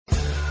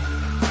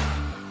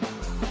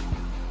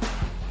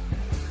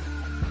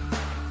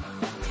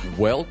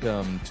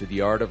Welcome to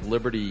The Art of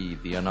Liberty,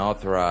 the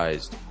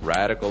unauthorized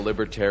radical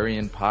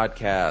libertarian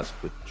podcast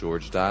with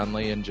George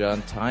Donnelly and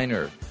John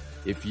Tyner.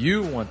 If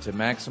you want to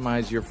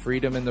maximize your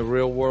freedom in the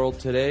real world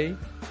today,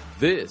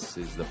 this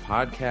is the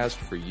podcast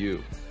for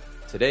you.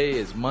 Today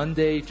is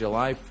Monday,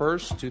 July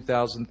 1st,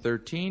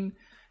 2013,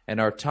 and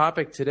our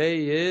topic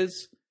today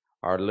is,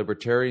 are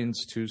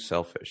libertarians too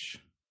selfish?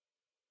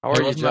 How are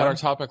you, wasn't John? that our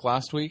topic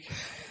last week?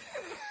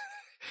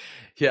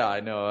 Yeah, I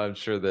know. I'm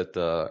sure that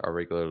our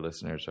regular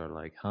listeners are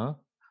like, huh?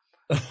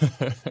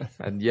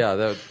 And yeah,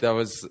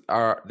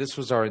 this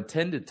was our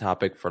intended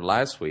topic for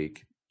last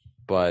week,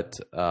 but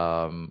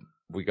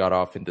we got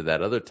off into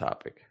that other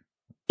topic.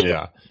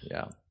 Yeah.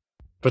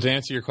 But to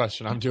answer your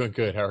question, I'm doing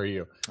good. How are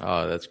you?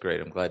 Oh, that's great.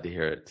 I'm glad to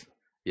hear it.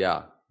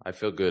 Yeah, I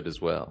feel good as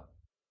well.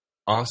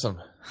 Awesome.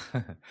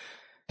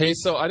 Hey,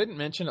 so I didn't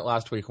mention it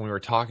last week when we were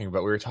talking,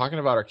 but we were talking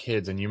about our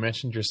kids, and you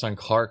mentioned your son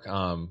Clark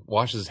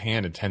washes his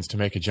hand and tends to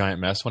make a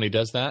giant mess when he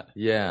does that.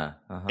 Yeah.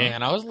 Uh-huh.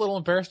 And I was a little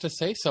embarrassed to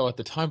say so at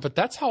the time, but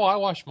that's how I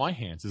wash my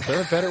hands. Is there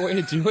a better way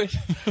to do it?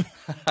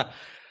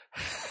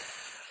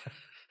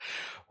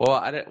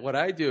 Well, what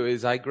I do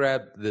is I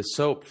grab the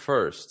soap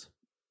first,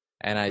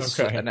 and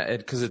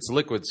because it's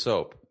liquid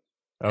soap,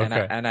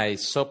 and I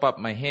soap up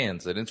my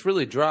hands, and it's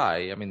really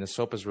dry. I mean, the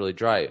soap is really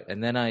dry,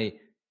 and then I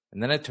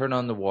turn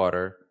on the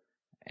water.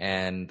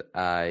 And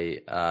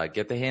I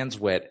get the hands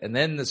wet, and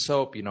then the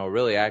soap,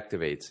 really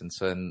activates, and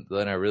so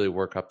then I really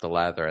work up the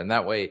lather, and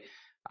that way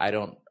I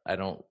don't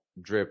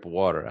drip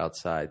water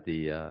outside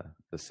the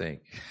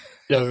sink.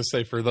 Yeah, I was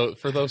gonna say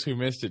for those who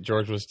missed it,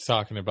 George was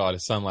talking about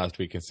his son last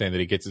week and saying that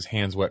he gets his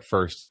hands wet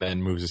first,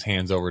 then moves his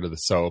hands over to the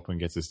soap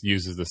and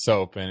uses the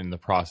soap, and in the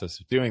process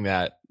of doing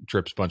that,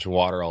 drips a bunch of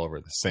water all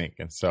over the sink,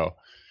 and so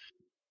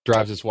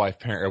drives his wife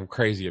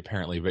crazy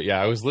apparently. But yeah,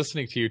 I was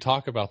listening to you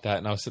talk about that,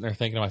 and I was sitting there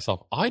thinking to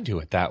myself, I do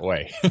it that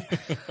way.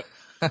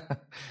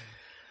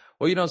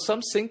 Well,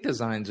 some sink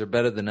designs are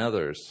better than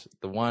others.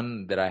 The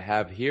one that I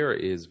have here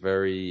is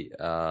very,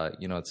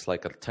 it's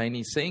like a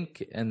tiny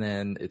sink, and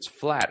then it's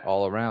flat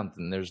all around,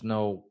 and there's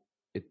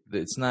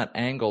it's not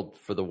angled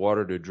for the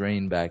water to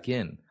drain back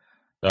in.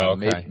 Oh,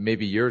 okay.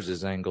 Maybe yours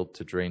is angled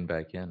to drain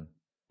back in.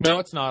 No,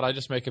 it's not. I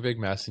just make a big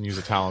mess and use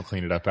a towel and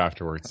clean it up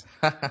afterwards.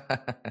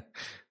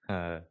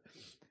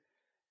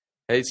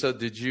 Hey, so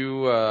did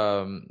you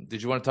want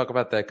to talk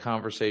about that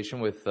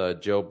conversation with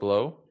Joe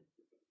Blow?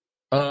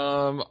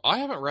 I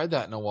haven't read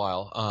that in a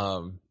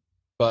while.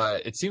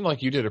 But it seemed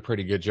like you did a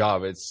pretty good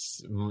job.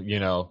 It's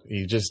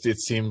it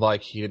seemed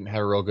like he didn't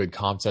have a real good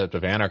concept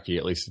of anarchy,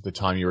 at least at the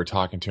time you were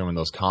talking to him in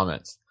those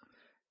comments.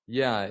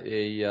 Yeah,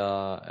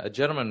 a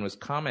gentleman was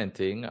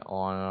commenting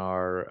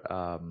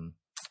on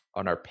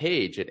our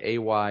page at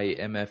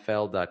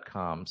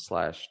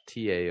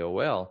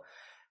aymfl.com/TAOL.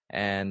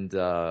 And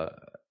I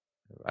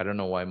don't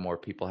know why more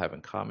people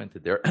haven't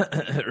commented there.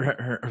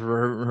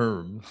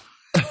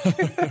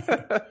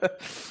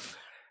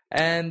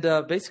 And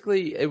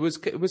basically, it was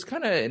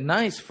kind of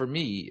nice for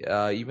me,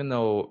 even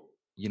though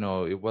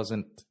it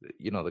wasn't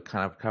the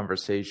kind of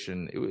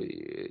conversation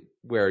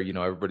where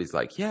everybody's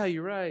like, yeah,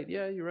 you're right,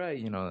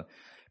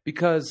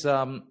 because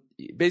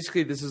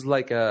basically this is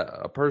like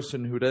a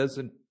person who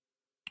doesn't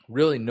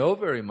really know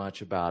very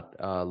much about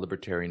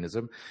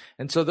libertarianism,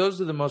 and so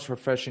those are the most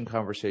refreshing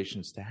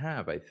conversations to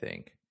have, I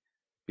think,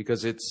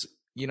 because it's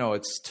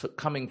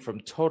coming from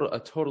a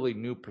totally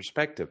new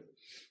perspective,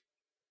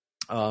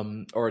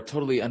 or a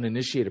totally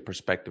uninitiated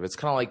perspective. It's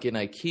kind of like in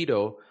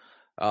Aikido,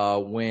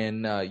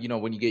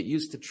 when you get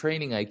used to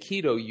training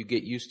Aikido, you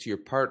get used to your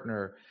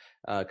partner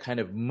kind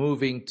of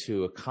moving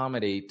to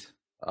accommodate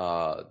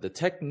the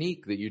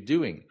technique that you're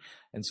doing,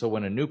 and so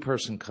when a new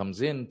person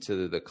comes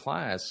into the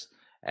class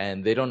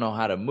and they don't know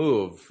how to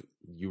move,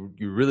 you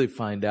really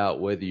find out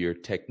whether your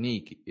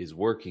technique is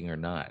working or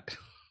not.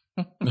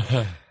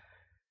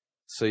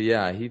 So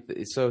yeah, he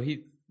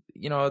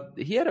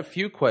had a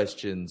few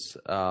questions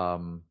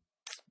about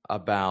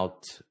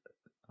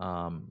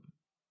what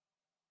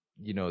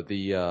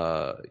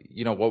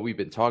we've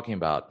been talking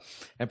about,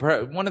 and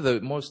perhaps one of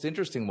the most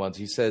interesting ones,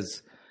 he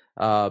says,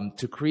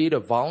 to create a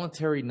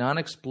voluntary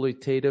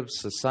non-exploitative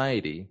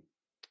society,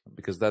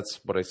 because that's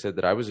what I said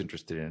that I was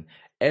interested in.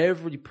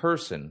 Every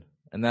person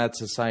in that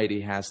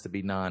society has to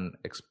be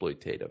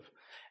non-exploitative.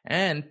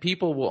 And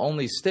people will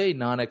only stay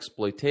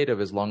non-exploitative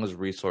as long as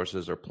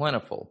resources are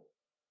plentiful.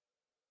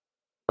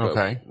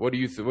 Okay. What do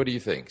you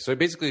think? So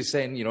basically he's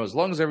saying, as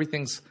long as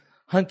everything's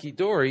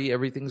hunky-dory,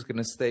 everything's going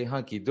to stay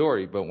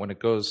hunky-dory. But when it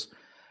goes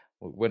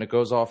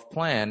off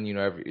plan,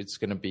 it's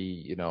going to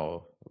be,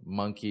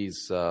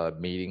 monkeys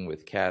meeting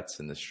with cats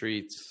in the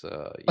streets.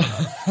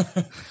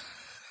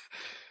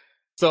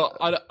 So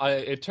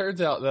it turns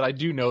out that I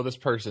do know this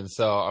person,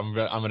 so I'm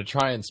going to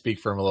try and speak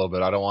for him a little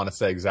bit. I don't want to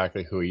say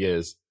exactly who he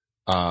is.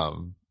 I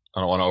don't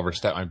want to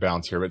overstep my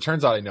bounds here, but it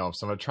turns out I know him,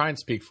 so I'm going to try and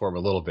speak for him a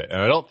little bit.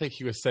 And I don't think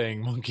he was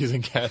saying monkeys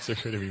and cats are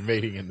going to be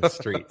mating in the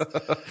streets.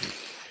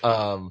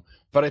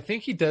 But I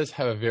think he does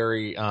have a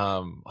very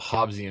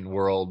Hobbesian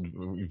world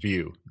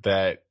view,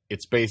 that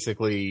it's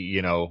basically,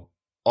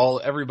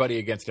 everybody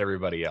against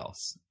everybody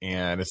else.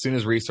 And as soon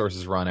as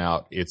resources run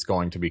out, it's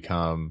going to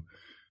become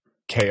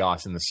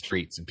chaos in the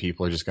streets, and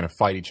people are just going to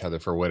fight each other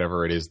for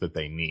whatever it is that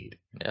they need.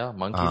 Yeah,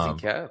 monkeys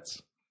and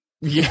cats.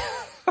 Yeah,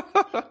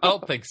 I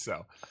don't think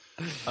so.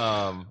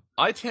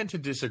 I tend to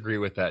disagree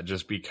with that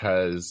just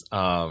because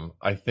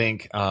I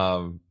think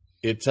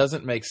it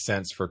doesn't make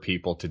sense for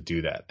people to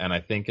do that. And I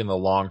think in the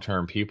long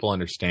term, people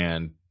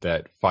understand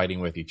that fighting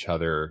with each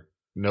other,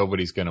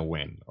 nobody's going to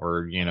win,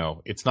 or,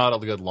 it's not a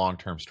good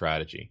long-term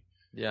strategy.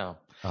 Yeah.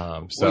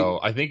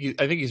 I think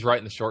he's right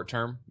in the short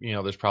term.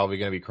 There's probably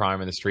going to be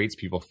crime in the streets,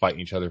 people fighting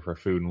each other for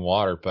food and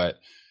water. But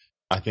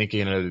I think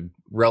in a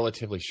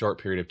relatively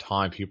short period of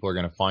time, people are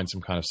going to find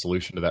some kind of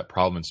solution to that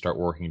problem and start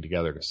working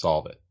together to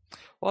solve it.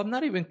 Well, I'm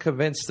not even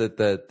convinced that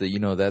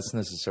that's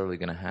necessarily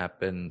going to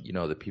happen.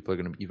 That people are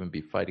going to even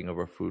be fighting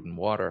over food and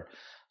water.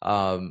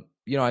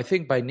 I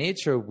think by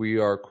nature we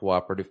are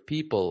cooperative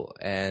people,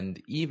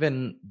 and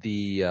even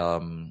the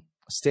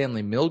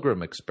Stanley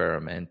Milgram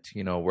experiment,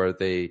 where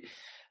they,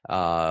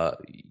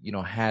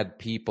 had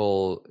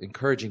people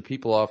encouraging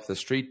people off the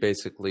street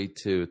basically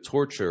to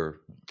torture,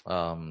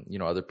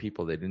 other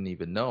people they didn't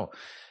even know.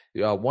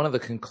 One of the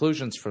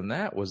conclusions from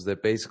that was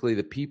that basically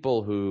the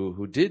people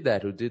who did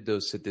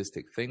those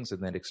sadistic things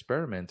in that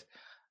experiment,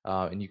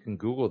 and you can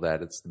Google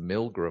that, it's the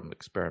Milgram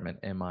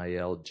experiment,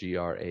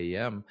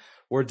 Milgram,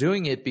 were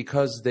doing it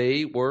because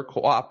they were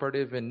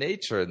cooperative in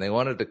nature and they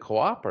wanted to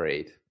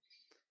cooperate.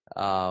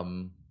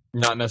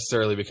 Not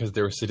necessarily because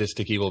they were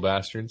sadistic evil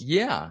bastards.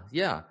 Yeah.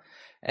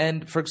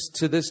 And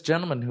to this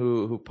gentleman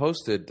who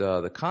posted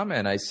the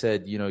comment, I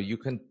said, you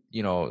can,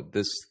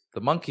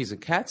 the monkeys and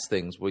cats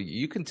things, well,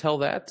 you can tell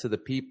that to the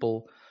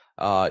people,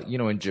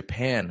 in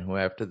Japan, who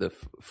after the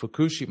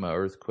Fukushima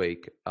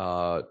earthquake,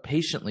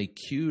 patiently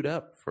queued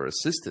up for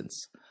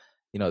assistance.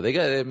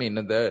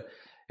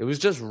 It was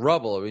just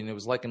rubble. I mean, it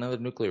was like another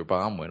nuclear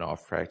bomb went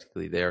off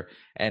practically there.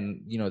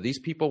 And, these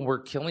people were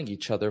killing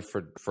each other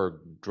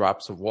for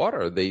drops of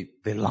water. They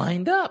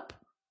lined up.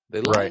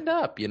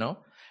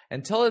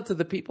 And tell it to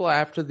the people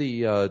after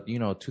the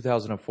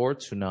 2004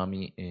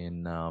 tsunami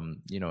in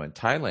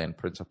Thailand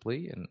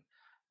principally,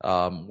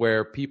 and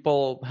where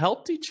people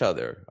helped each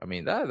other. I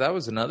mean, that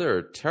was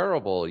another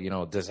terrible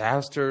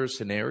disaster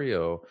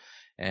scenario,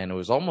 and it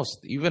was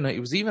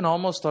even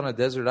almost on a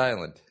desert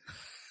island.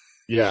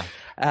 Yeah,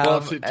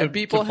 and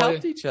people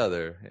helped each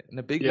other in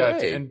a big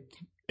way.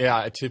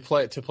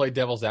 To play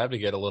devil's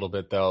advocate a little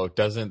bit, though,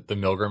 doesn't the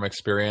Milgram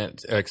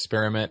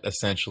experiment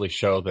essentially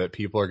show that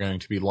people are going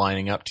to be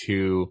lining up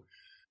to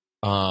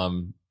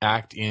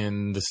act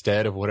in the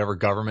stead of whatever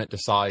government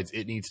decides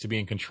it needs to be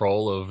in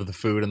control of the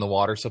food and the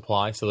water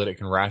supply so that it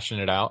can ration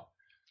it out?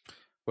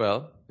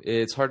 Well,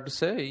 it's hard to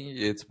say.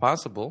 It's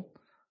possible.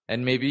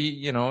 And maybe,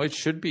 it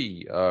should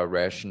be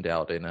rationed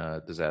out in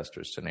a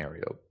disaster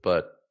scenario,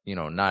 but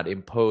not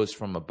imposed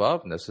from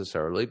above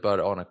necessarily, but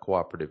on a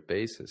cooperative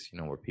basis,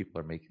 where people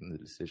are making the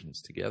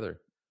decisions together.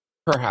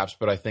 Perhaps,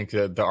 but I think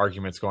that the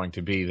argument's going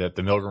to be that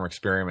the Milgram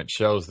experiment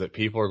shows that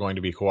people are going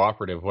to be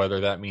cooperative,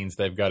 whether that means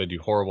they've got to do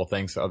horrible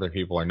things to other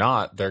people or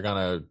not. They're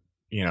going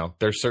to,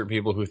 there's certain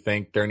people who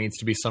think there needs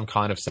to be some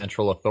kind of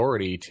central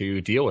authority to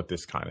deal with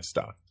this kind of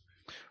stuff.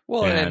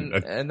 Well,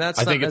 and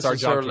that's not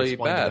necessarily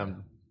bad.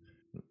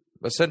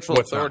 The central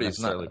authority is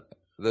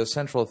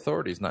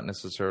not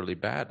necessarily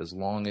bad as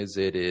long as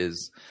it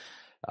is,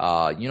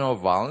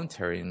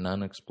 voluntary and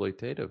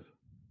non-exploitative.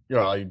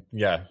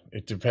 Yeah,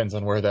 it depends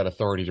on where that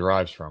authority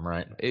derives from,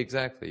 right?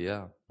 Exactly,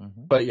 yeah.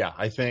 Mm-hmm. But yeah,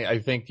 I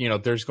think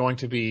there's going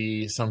to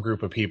be some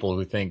group of people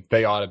who think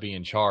they ought to be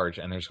in charge,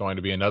 and there's going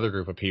to be another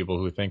group of people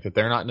who think that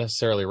they're not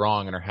necessarily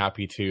wrong and are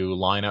happy to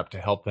line up to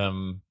help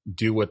them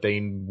do what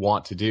they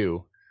want to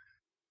do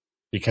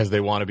because they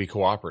want to be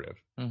cooperative.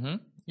 Mm-hmm.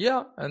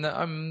 Yeah,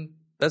 and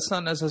that's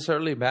not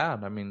necessarily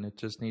bad. I mean, it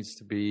just needs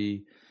to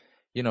be,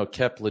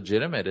 kept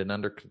legitimate and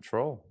under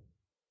control.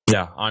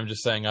 Yeah, I'm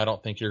just saying I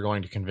don't think you're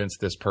going to convince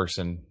this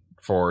person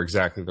for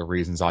exactly the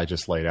reasons I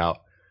just laid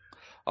out.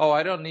 Oh,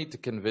 I don't need to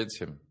convince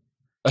him.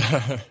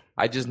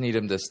 I just need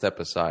him to step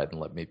aside and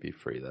let me be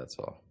free, that's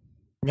all.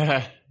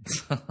 Well,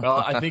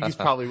 I think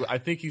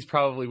he's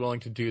probably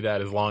willing to do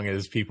that as long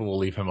as people will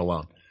leave him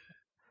alone.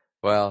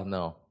 Well,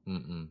 no.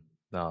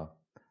 No.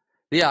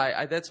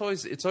 Yeah, it's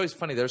always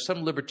funny. There's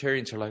some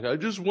libertarians who are like, I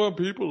just want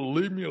people to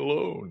leave me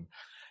alone.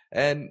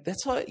 And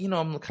that's why,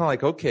 I'm kind of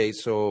like, okay,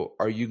 so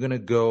are you going to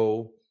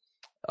go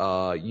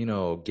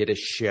get a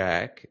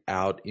shack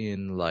out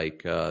in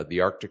like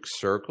the Arctic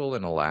Circle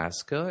in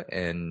Alaska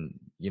and,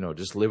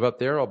 just live up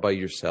there all by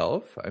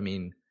yourself? I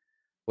mean,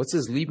 what's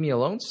this leave me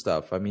alone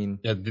stuff? I mean,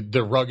 yeah,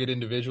 the rugged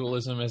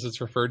individualism as it's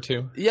referred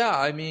to. Yeah,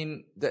 I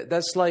mean,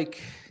 that's like,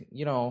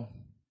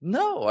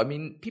 no, I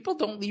mean, people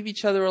don't leave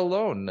each other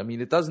alone. I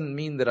mean, it doesn't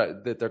mean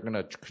that they're going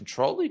to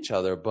control each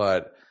other,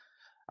 but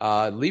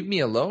leave me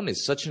alone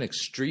is such an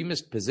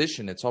extremist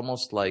position. It's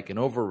almost like an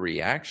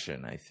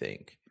overreaction, I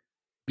think.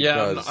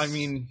 Yeah, because I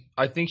mean,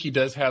 I think he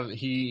does have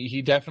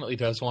he definitely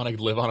does want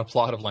to live on a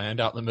plot of land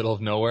out in the middle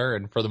of nowhere,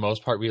 and for the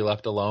most part be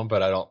left alone.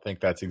 But I don't think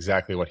that's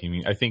exactly what he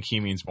means. I think he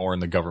means more in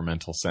the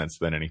governmental sense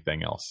than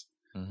anything else.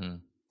 Mm-hmm.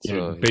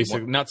 So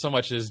basically, not so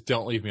much as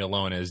 "don't leave me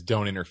alone" as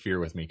 "don't interfere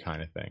with me"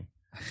 kind of thing.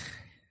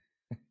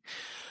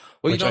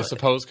 Well, which I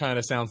suppose kind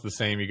of sounds the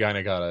same. You kind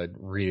of gotta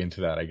read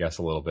into that, I guess,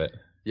 a little bit.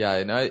 Yeah,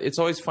 and it's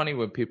always funny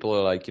when people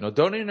are like,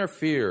 don't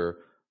interfere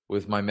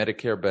with my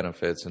Medicare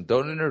benefits, and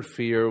don't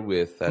interfere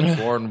with that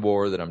foreign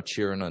war that I'm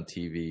cheering on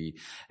TV,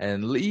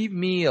 and leave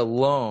me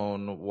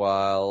alone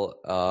while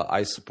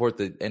I support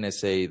the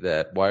NSA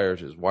that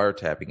is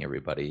wiretapping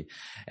everybody,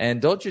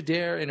 and don't you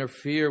dare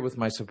interfere with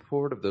my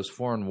support of those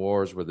foreign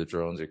wars where the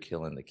drones are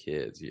killing the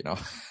kids.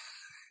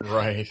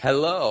 Right.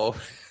 Hello.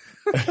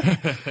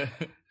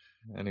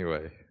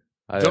 Anyway,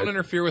 don't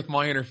interfere with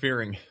my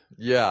interfering.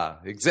 Yeah,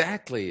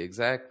 exactly.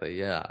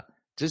 Yeah.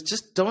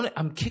 Just don't.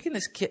 I'm kicking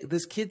this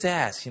kid's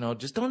ass.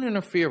 Just don't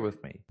interfere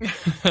with me.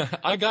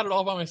 I got it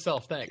all by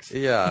myself. Thanks.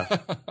 Yeah.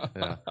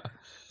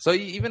 So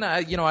even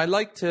I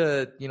like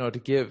to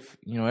to give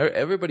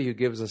everybody who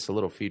gives us a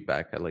little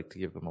feedback. I like to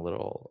give them a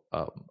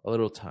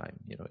little time.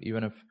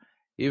 Even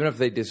if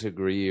they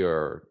disagree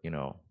or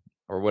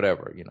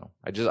whatever.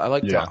 I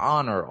like to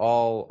honor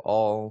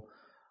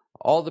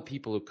all the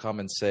people who come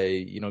and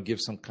say give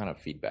some kind of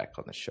feedback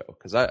on the show,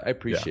 because I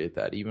appreciate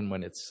that, even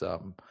when it's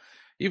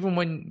even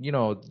when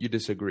you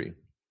disagree.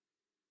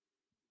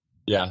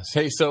 Yeah.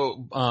 Hey,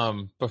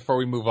 so before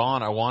we move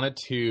on, I wanted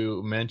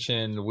to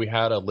mention we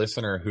had a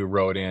listener who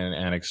wrote in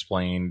and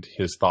explained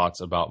his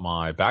thoughts about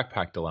my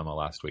backpack dilemma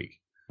last week.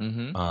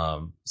 Mm-hmm.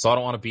 So I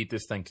don't want to beat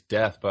this thing to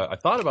death, but I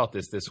thought about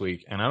this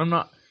week, and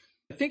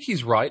I think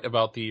he's right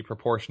about the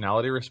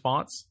proportionality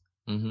response.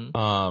 Mm-hmm.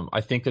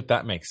 I think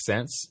that makes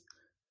sense.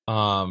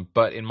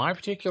 But in my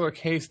particular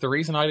case, the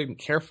reason I didn't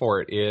care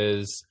for it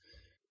is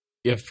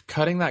if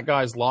cutting that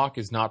guy's lock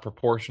is not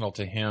proportional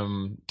to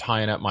him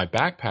tying up my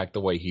backpack the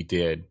way he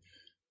did,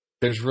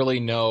 there's really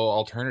no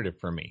alternative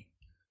for me,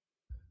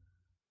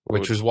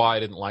 which is why I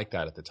didn't like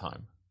that at the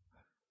time.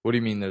 What do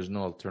you mean there's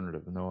no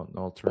alternative? No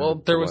alternative?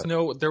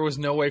 Well, there was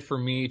no way for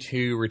me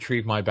to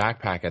retrieve my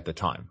backpack at the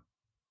time.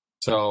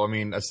 So, I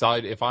mean,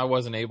 aside, if I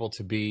wasn't able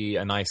to be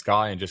a nice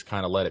guy and just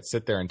kind of let it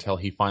sit there until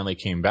he finally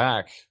came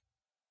back,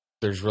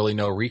 there's really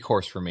no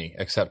recourse for me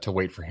except to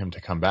wait for him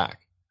to come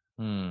back.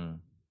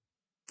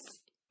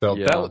 So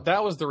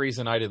that was the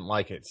reason I didn't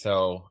like it.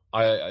 So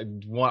I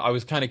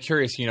was kind of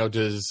curious,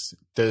 does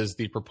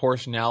the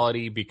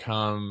proportionality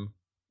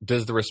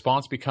does the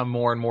response become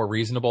more and more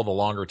reasonable the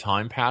longer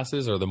time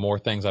passes, or the more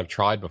things I've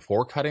tried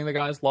before cutting the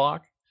guy's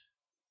lock?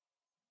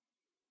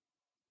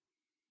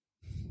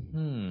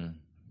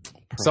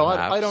 So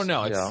I don't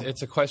know.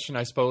 It's a question,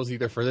 I suppose,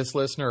 either for this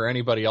listener or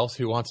anybody else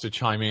who wants to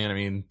chime in. I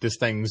mean,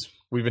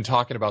 we've been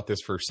talking about this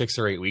for 6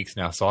 or 8 weeks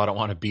now, so I don't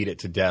want to beat it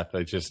to death.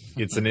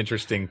 It's an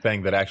interesting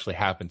thing that actually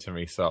happened to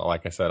me. So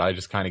like I said, I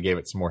just kind of gave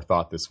it some more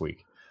thought this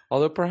week.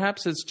 Although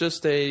perhaps it's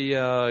just a,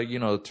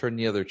 turn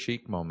the other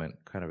cheek moment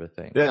kind of a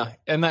thing. Yeah.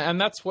 And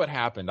that's what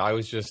happened.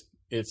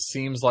 It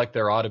seems like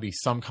there ought to be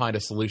some kind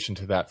of solution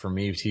to that for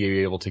me to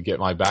be able to get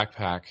my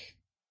backpack.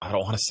 I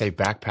don't want to say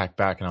backpack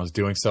back, and I was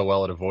doing so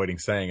well at avoiding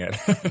saying it.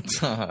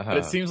 But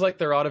it seems like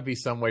there ought to be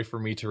some way for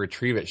me to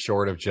retrieve it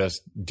short of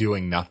just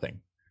doing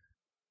nothing.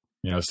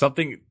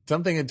 Something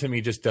to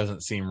me just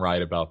doesn't seem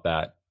right about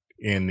that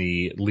in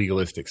the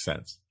legalistic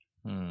sense.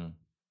 Yeah,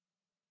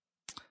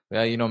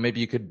 maybe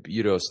you could,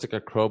 stick a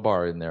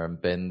crowbar in there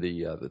and bend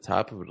the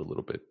top of it a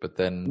little bit, but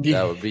then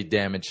that would be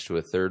damage to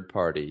a third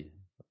party,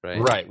 right?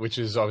 Right, which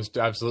is I was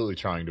absolutely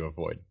trying to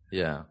avoid.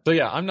 Yeah. So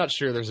yeah, I'm not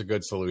sure there's a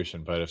good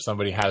solution, but if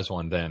somebody has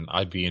one, then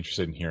I'd be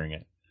interested in hearing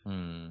it.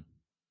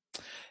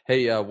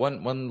 Hey,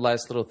 one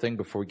last little thing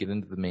before we get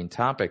into the main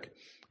topic.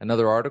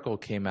 Another article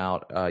came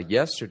out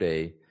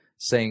yesterday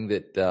saying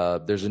that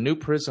there's a new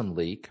Prism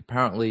leak.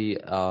 Apparently,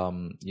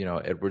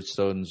 Edward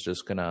Snowden's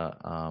just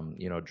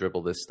gonna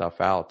dribble this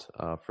stuff out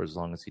for as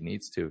long as he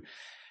needs to,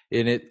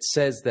 and it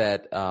says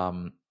that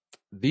the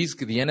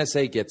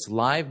NSA gets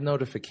live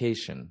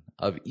notification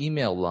of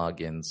email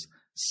logins,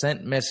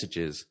 sent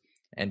messages,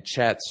 and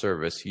chat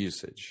service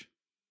usage.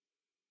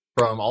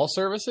 From all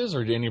services,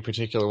 or any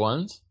particular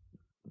ones?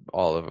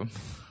 All of them.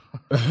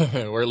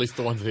 Or at least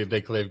the ones they've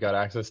got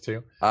access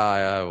to?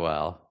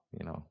 Well,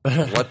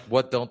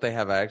 what don't they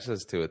have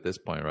access to at this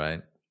point,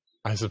 right?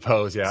 I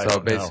suppose, yeah. So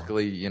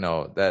basically,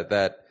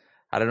 that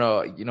I don't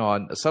know,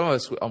 on some of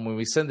us, when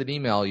we send an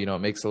email, it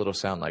makes a little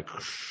sound like,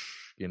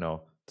 to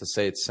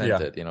say it sent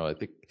it. I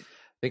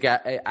think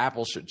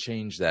Apple should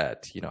change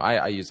that.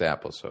 I use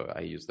Apple, so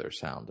I use their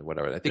sound or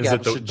whatever. I think Is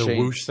Apple it the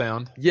whoosh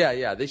sound?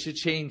 Yeah, they should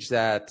change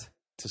that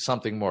to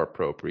something more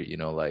appropriate.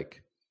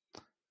 Like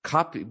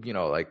copy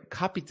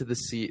to the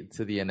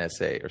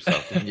NSA or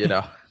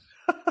something.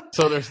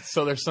 So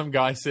there's some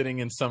guy sitting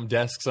in some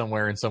desk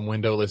somewhere in some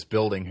windowless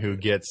building who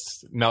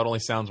gets not only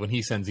sounds when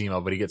he sends email,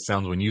 but he gets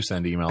sounds when you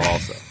send email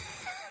also.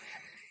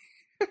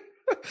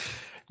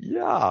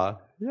 Yeah.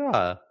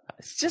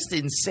 It's just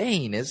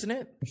insane, isn't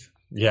it?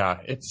 Yeah,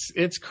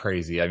 it's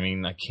crazy. I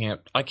mean, I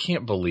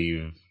can't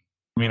believe.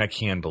 I mean, I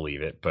can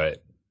believe it,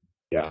 but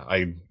yeah,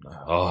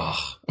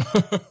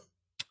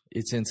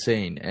 It's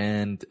insane.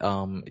 And,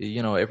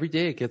 every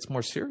day it gets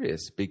more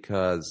serious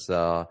because,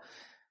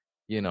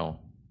 you know,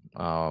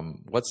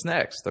 what's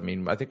next? I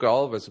mean, I think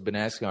all of us have been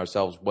asking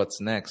ourselves what's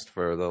next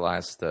for the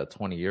last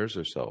 20 years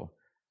or so.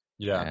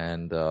 Yeah.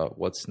 And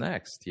what's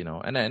next,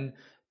 and then,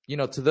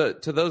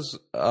 to those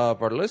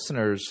of our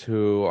listeners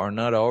who are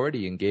not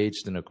already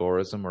engaged in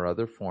agorism or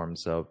other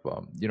forms of,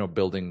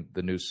 building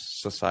the new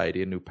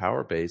society, a new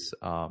power base,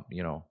 what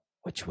you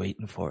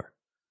waiting for?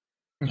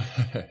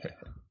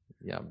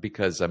 Yeah,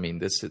 because I mean,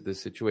 this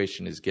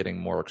situation is getting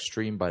more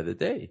extreme by the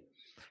day,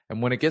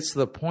 and when it gets to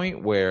the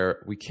point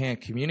where we can't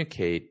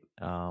communicate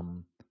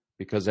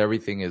because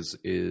everything is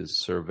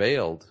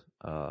surveilled,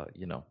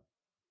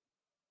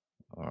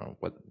 or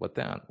what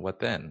then? What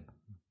then?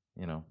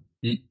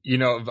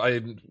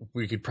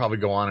 We could probably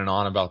go on and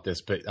on about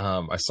this, but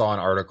I saw an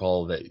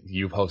article that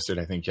you posted,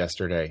 I think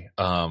yesterday,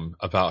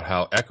 about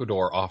how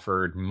Ecuador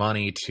offered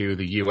money to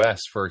the U.S.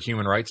 for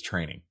human rights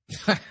training.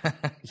 Yeah,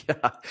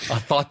 I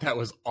thought that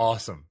was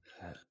awesome.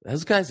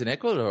 Those guys in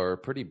Ecuador are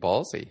pretty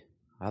ballsy.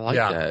 I like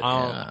that.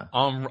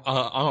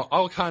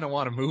 I'll kind of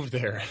want to move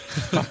there.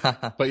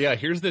 But yeah,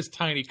 here's this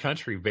tiny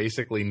country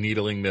basically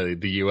needling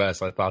the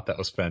U.S. I thought that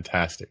was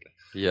fantastic.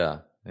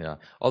 Yeah.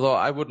 Although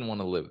I wouldn't want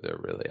to live there,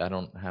 really. I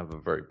don't have a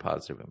very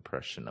positive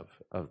impression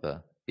of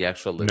the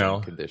actual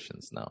living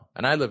conditions. No.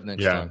 And I live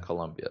next to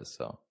Colombia,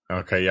 so.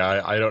 Okay,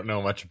 yeah, I don't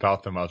know much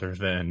about them other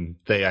than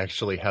they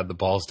actually had the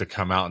balls to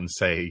come out and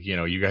say,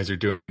 you guys are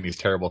doing these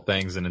terrible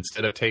things, and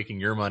instead of taking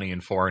your money in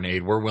foreign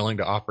aid, we're willing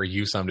to offer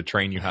you some to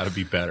train you how to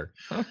be better.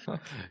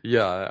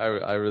 Yeah,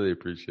 I really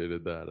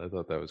appreciated that. I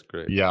thought that was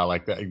great. Yeah,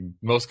 like that.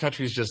 Most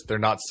countries they're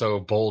not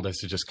so bold as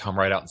to just come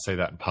right out and say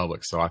that in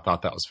public, so I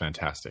thought that was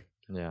fantastic.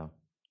 Yeah.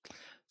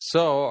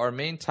 So our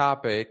main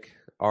topic,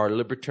 are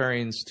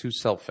libertarians too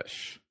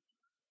selfish?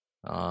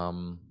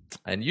 And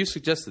you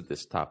suggested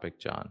this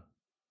topic, John.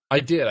 I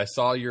did. I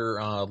saw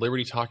your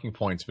Liberty Talking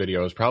Points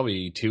video. It was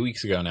probably 2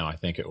 weeks ago now, I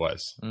think it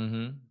was.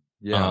 Mm-hmm.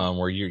 Yeah.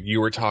 Where you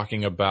were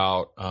talking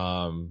about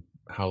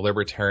how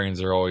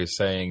libertarians are always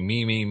saying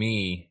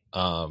me,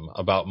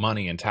 about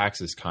money and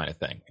taxes kind of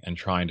thing, and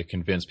trying to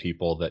convince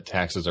people that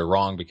taxes are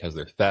wrong because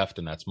they're theft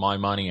and that's my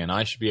money and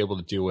I should be able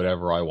to do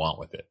whatever I want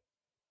with it.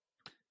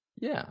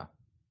 Yeah.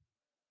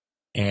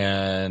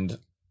 And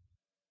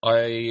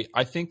I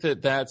think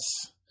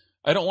that's...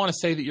 I don't want to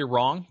say that you're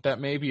wrong.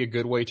 That may be a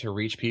good way to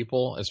reach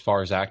people as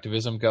far as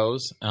activism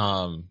goes.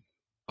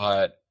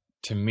 But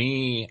to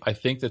me, I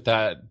think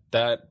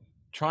that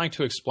trying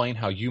to explain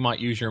how you might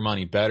use your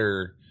money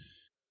better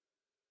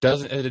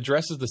it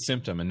addresses the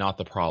symptom and not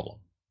the problem.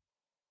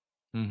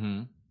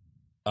 Mm-hmm.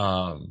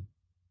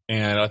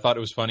 And I thought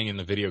it was funny in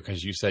the video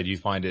because you said you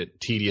find it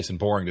tedious and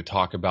boring to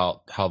talk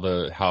about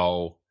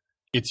how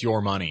it's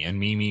your money and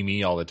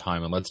me all the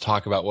time, and let's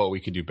talk about what we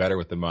could do better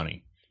with the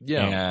money.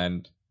 Yeah.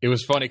 And it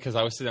was funny because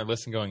I was sitting there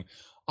listening going,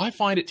 I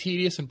find it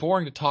tedious and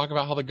boring to talk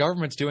about how the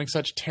government's doing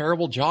such a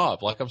terrible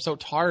job. Like, I'm so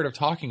tired of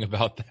talking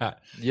about that.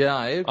 Yeah,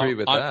 I agree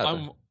with that.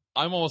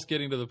 I'm almost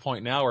getting to the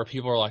point now where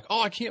people are like,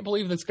 oh, I can't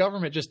believe this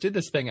government just did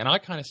this thing. And I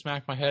kind of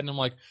smack my head and I'm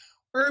like,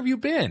 where have you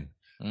been?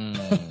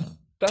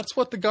 That's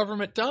what the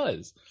government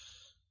does.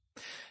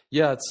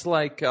 Yeah, it's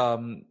like, I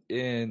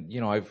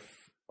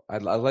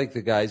like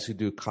the guys who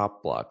do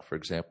Cop Block, for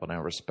example, and I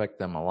respect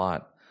them a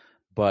lot.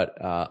 But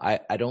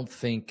I don't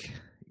think...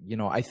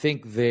 I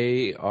think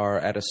they are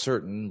at a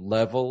certain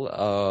level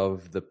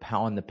of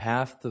on the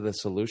path to the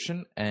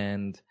solution,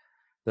 and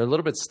they're a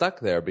little bit stuck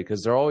there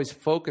because they're always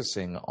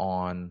focusing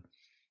on,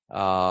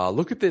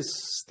 look at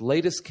this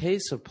latest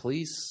case of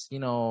police,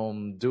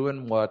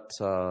 doing what,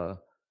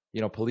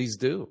 police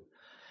do.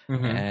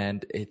 Mm-hmm.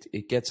 And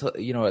it gets,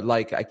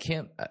 like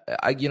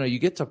you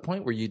get to a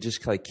point where you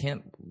just like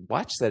can't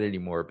watch that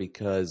anymore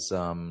because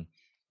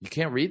you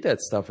can't read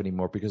that stuff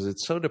anymore because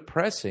it's so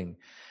depressing.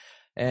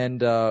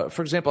 And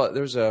for example,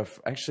 there's a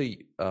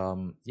friend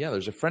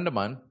of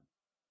mine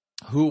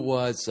who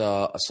was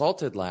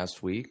assaulted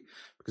last week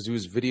because he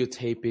was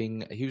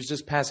videotaping. He was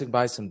just passing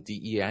by some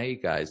DEI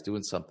guys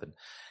doing something,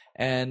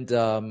 and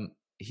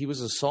he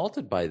was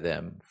assaulted by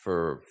them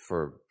for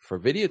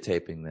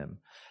videotaping them.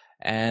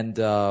 And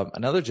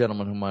another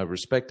gentleman whom I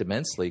respect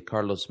immensely,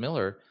 Carlos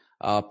Miller,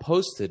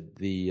 posted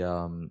the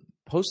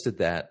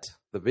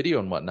video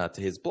and whatnot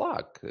to his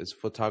blog. His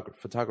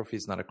photography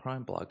is not a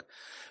crime blog.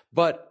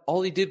 But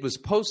all he did was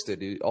post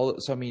it.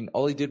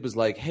 All he did was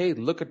like, hey,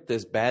 look at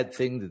this bad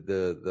thing that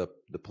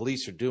the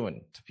police are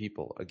doing to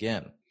people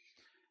again.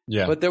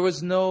 Yeah. But there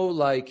was no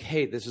like,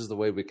 hey, this is the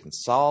way we can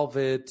solve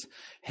it.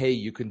 Hey,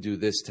 you can do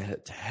this to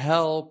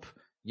help.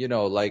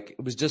 Like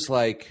it was just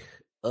like,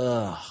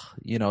 so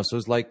it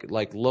was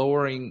like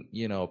lowering,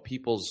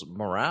 people's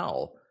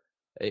morale.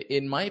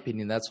 In my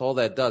opinion, that's all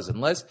that does.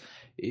 Unless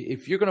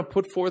if you're going to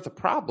put forth a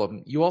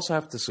problem, you also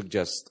have to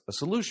suggest a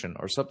solution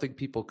or something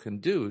people can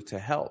do to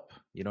help.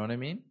 You know what I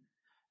mean?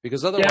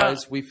 Because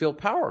otherwise we feel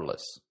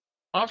powerless.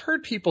 I've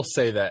heard people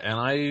say that,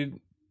 and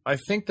I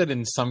think that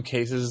in some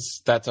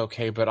cases that's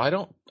okay, but I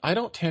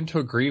don't tend to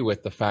agree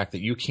with the fact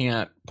that you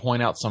can't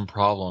point out some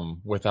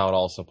problem without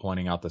also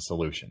pointing out the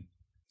solution.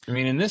 I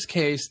mean, in this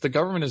case, the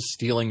government is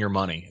stealing your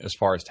money as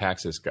far as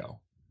taxes go.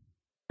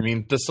 I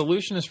mean, the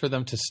solution is for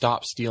them to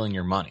stop stealing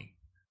your money.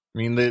 I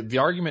mean, the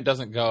argument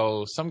doesn't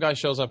go, some guy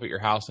shows up at your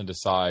house and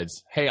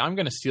decides, hey, I'm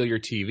going to steal your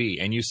TV.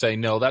 And you say,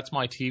 no, that's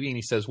my TV. And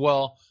he says,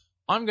 well,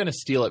 I'm going to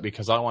steal it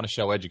because I want to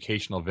show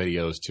educational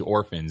videos to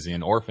orphans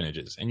in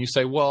orphanages. And you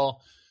say,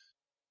 well,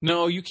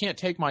 no, you can't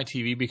take my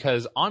TV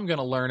because I'm going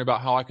to learn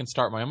about how I can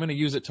I'm going to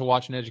use it to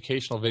watch an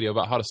educational video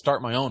about how to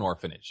start my own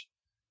orphanage.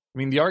 I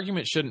mean, the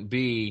argument shouldn't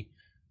be,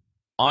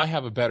 I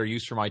have a better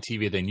use for my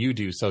TV than you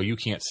do, so you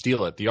can't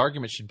steal it. The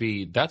argument should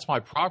be, that's my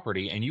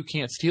property, and you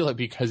can't steal it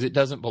because it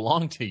doesn't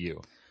belong to you.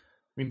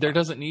 I mean, there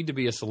doesn't need to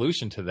be a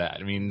solution to that.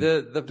 I mean,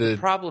 the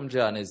problem,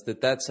 John, is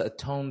that that's a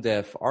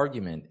tone-deaf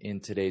argument in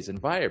today's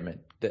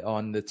environment.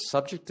 On the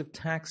subject of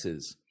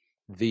taxes,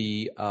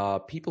 the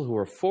people who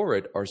are for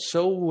it are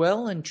so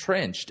well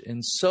entrenched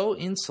and so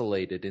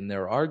insulated in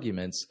their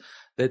arguments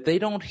that they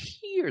don't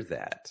hear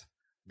that.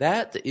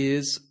 That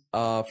is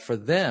for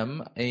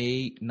them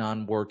a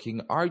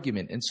non-working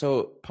argument. And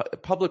so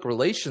public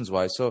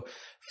relations-wise, so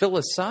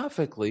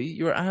philosophically,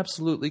 you're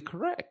absolutely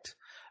correct.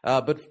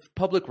 But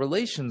public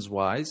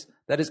relations-wise,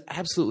 that is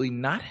absolutely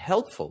not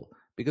helpful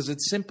because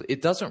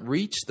it doesn't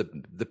reach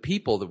the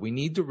people that we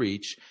need to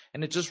reach,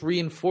 and it just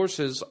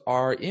reinforces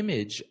our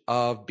image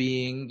of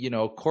being,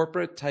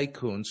 corporate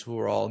tycoons who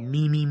are all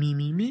me, me, me,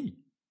 me, me.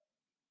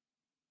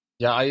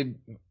 Yeah,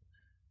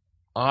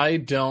 I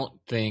don't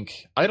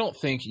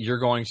think you're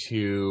going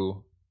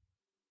to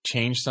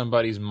change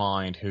somebody's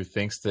mind who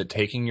thinks that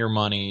taking your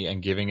money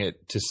and giving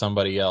it to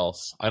somebody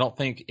else, I don't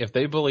think if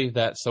they believe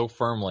that so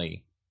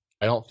firmly,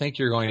 I don't think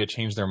you're going to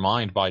change their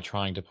mind by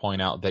trying to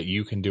point out that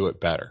you can do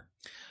it better.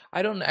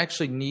 I don't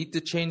actually need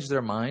to change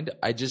their mind.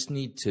 I just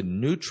need to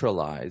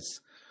neutralize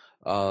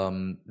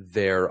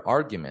their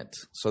argument.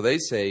 So they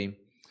say,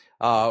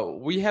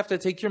 we have to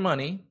take your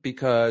money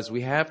because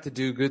we have to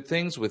do good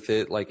things with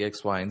it like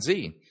X, Y, and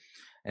Z.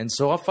 And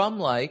so if I'm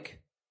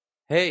like,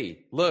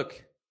 hey,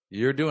 look,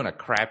 you're doing a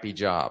crappy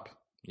job,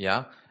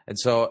 yeah?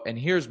 And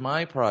here's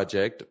my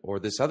project or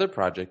this other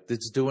project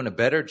that's doing a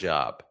better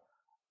job.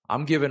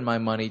 I'm giving my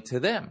money to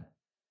them.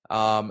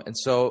 And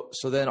so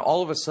then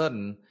all of a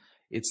sudden,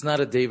 it's not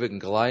a David and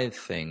Goliath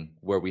thing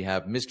where we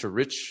have Mr.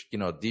 Rich,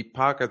 deep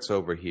pockets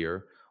over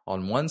here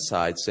on one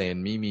side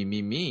saying me, me,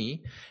 me,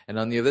 me. And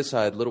on the other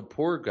side, little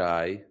poor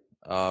guy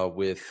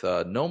with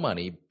no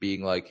money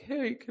being like,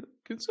 hey,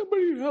 can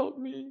somebody help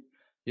me?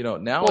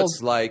 Now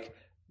it's like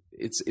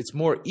it's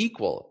more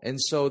equal,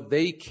 and so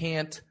they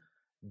can't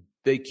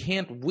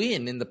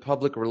win in the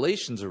public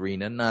relations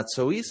arena, not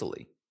so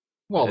easily.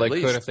 Well, they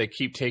could if they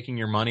keep taking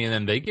your money and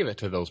then they give it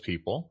to those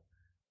people.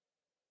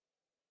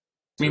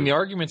 I mean, the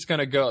argument's going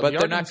to go. But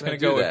they're not going to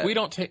go.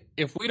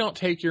 If we don't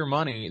take your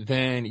money,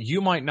 then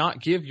you might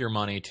not give your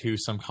money to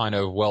some kind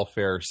of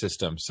welfare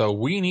system. So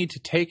we need to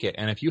take it,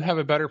 and if you have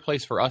a better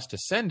place for us to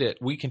send it,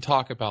 we can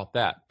talk about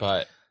that.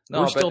 But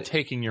we're still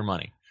taking your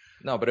money.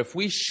 No, but if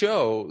we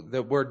show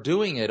that we're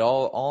doing it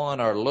all on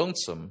our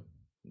lonesome,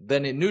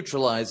 then it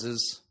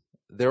neutralizes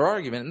their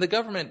argument. And the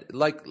government,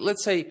 like,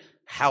 let's say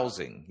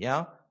housing,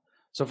 yeah?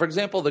 So, for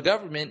example, the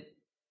government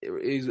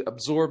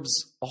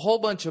absorbs a whole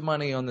bunch of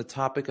money on the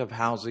topic of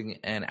housing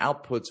and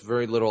outputs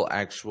very little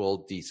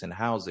actual decent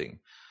housing.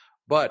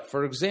 But,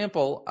 for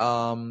example,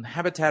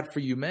 Habitat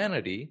for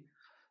Humanity,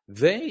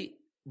 they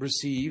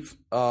receive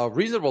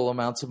reasonable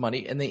amounts of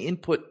money and they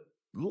input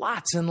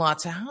lots and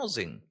lots of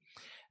housing.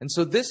 And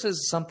so this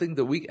is something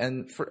that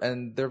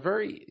and they're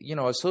very,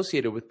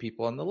 associated with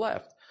people on the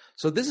left.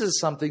 So this is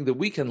something that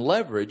we can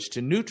leverage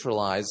to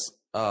neutralize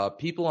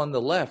people on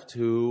the left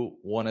who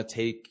want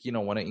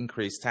to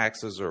increase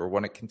taxes or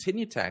want to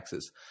continue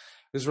taxes.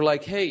 Because we're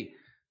like, hey,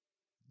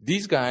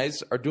 these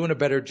guys are doing a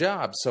better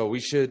job. So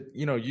you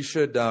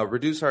should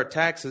reduce our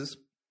taxes,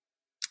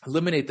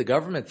 eliminate the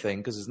government thing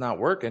because it's not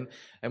working,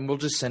 and we'll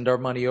just send our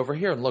money over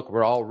here. And look,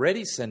 we're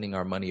already sending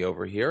our money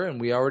over here, and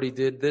we already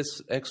did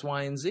this X,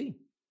 Y, and Z.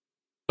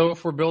 So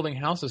if we're building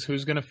houses,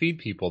 who's going to feed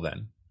people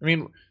then? I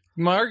mean,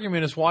 my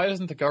argument is, why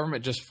doesn't the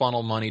government just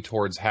funnel money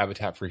towards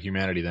Habitat for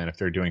Humanity then if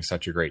they're doing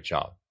such a great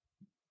job?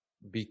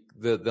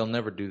 They'll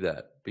never do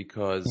that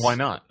because why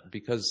not?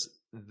 Because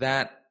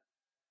that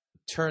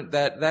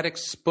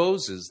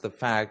exposes the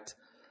fact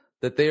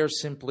that they are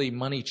simply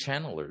money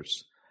channelers,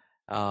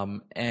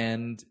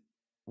 and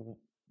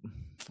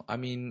I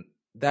mean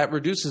that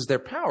reduces their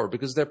power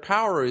because their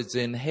power is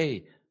in,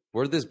 hey,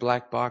 we're this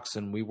black box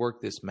and we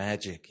work this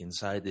magic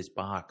inside this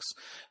box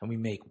and we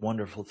make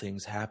wonderful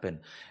things happen.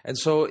 And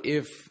so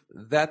if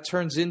that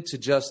turns into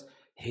just,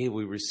 hey,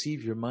 we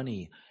receive your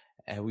money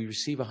and we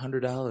receive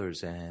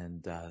 $100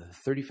 and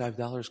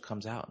 $35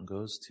 comes out and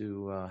goes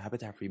to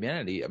Habitat for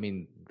Humanity, I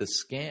mean, the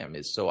scam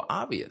is so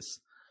obvious.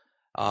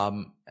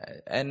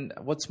 And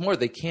what's more,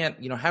 they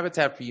can't,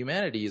 Habitat for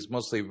Humanity is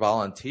mostly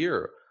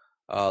volunteer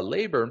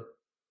labor.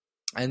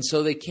 And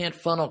so they can't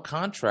funnel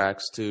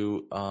contracts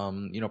to,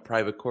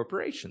 private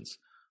corporations,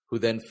 who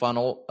then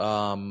funnel,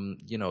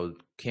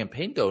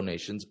 campaign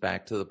donations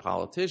back to the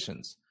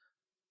politicians.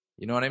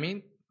 You know what I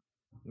mean?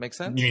 Make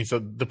sense? You mean so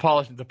the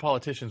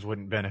politicians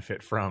wouldn't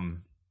benefit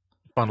from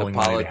funneling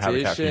money to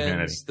Habitat for Humanity?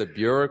 Politicians, the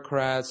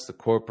bureaucrats, the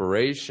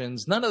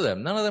corporations, none of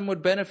them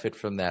would benefit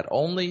from that.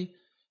 Only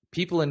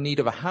people in need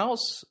of a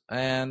house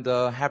and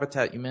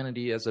Habitat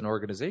Humanity as an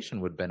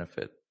organization would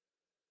benefit.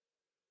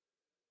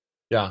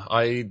 Yeah,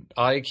 I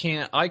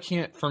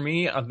can't. For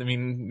me, I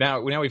mean,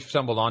 now we've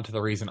stumbled onto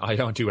the reason I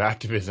don't do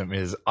activism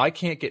is I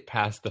can't get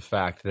past the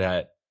fact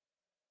that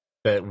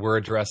we're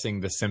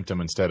addressing the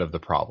symptom instead of the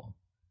problem.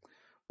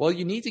 Well,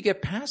 you need to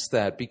get past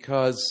that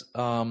because,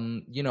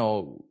 when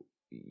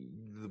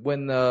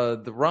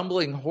the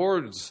rumbling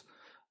hordes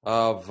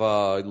of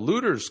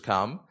looters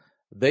come,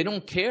 they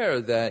don't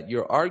care that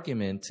your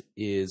argument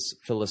is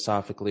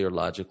philosophically or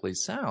logically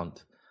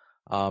sound.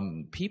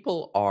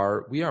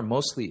 We are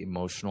mostly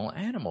emotional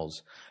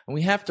animals, and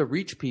we have to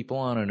reach people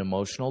on an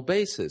emotional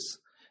basis.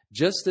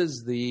 Just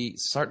as the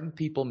certain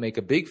people make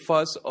a big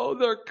fuss, oh,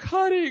 they're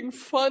cutting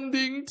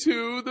funding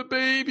to the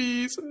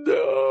babies.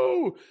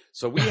 No.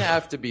 So we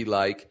have to be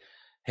like,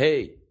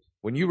 hey,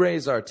 when you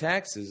raise our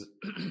taxes,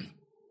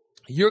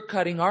 you're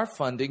cutting our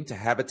funding to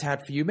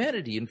Habitat for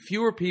Humanity, and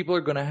fewer people are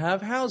going to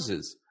have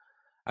houses.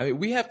 I mean,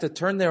 we have to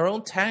turn their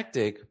own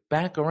tactic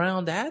back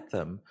around at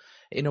them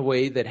in a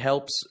way that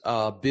helps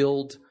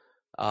build,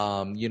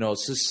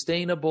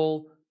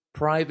 sustainable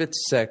private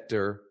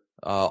sector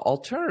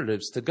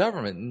alternatives to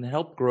government and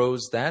help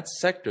grows that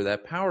sector,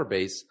 that power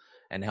base,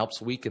 and helps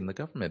weaken the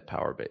government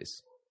power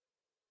base.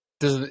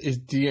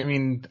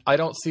 I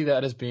don't see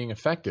that as being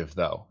effective,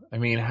 though. I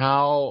mean,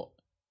 how?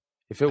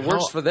 If it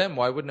works for them,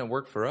 why wouldn't it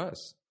work for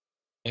us?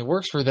 It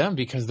works for them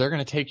because they're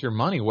going to take your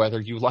money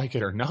whether you like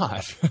it or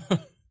not.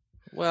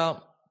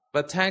 Well,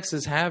 but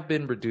taxes have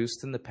been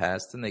reduced in the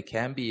past and they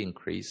can be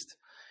increased.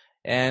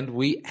 And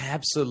we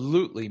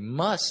absolutely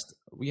must,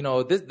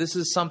 this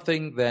is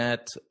something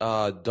that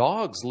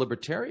dogs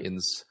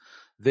libertarians,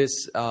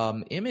 this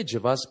image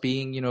of us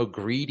being,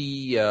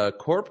 greedy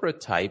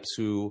corporate types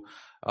who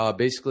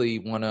basically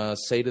want to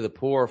say to the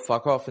poor,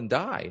 fuck off and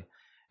die.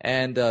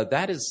 And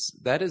that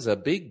is a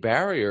big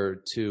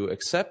barrier to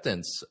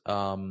acceptance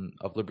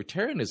of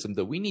libertarianism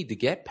that we need to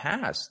get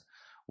past.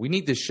 We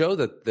need to show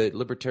that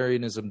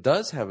libertarianism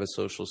does have a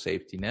social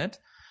safety net,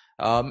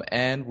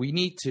 and we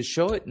need to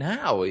show it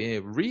now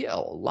in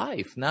real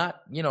life,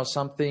 not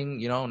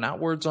something, not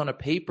words on a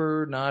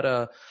paper, not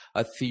a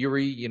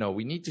theory.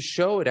 We need to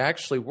show it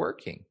actually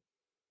working.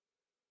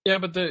 Yeah,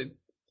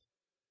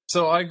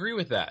 so I agree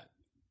with that.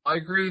 I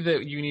agree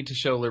that you need to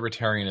show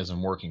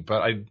libertarianism working,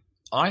 but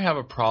I have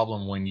a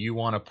problem when you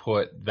want to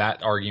put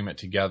that argument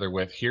together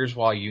with here's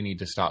why you need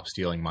to stop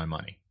stealing my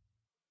money.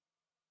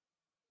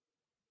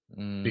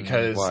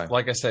 Because,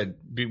 like I said,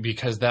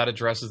 because that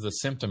addresses the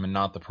symptom and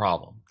not the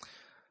problem.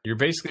 You're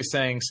basically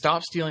saying,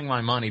 stop stealing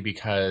my money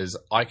because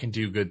I can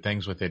do good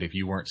things with it if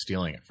you weren't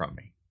stealing it from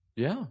me.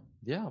 Yeah.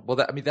 Well,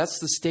 that's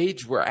the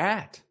stage we're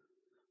at.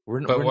 We're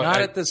not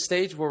at the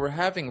stage where we're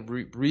having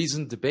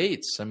reasoned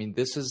debates. I mean,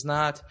 this is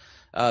not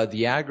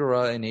the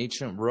Agora in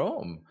ancient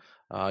Rome.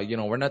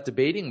 We're not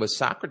debating with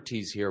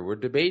Socrates here. We're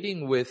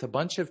debating with a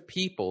bunch of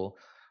people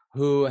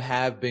who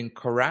have been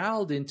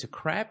corralled into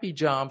crappy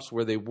jobs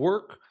where they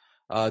work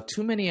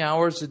too many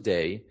hours a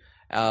day.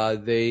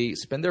 They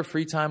spend their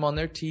free time on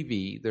their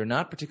TV. They're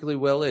not particularly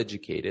well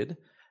educated.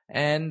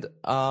 And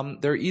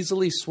they're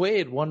easily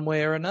swayed one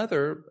way or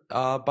another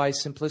by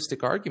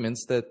simplistic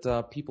arguments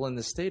that people in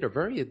the state are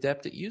very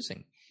adept at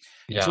using.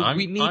 Yeah, so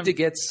we need to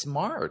get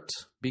smart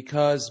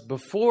because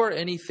before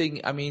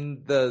anything, I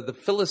mean, the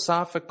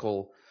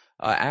philosophical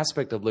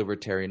aspect of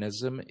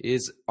libertarianism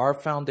is our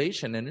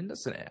foundation, and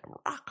it's a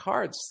rock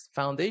hard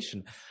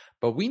foundation.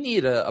 But we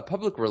need a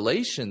public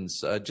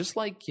relations, just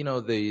like,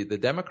 the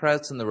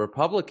Democrats and the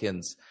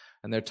Republicans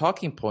and their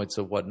talking points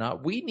of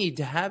whatnot. We need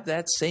to have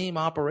that same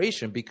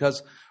operation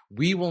because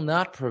we will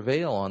not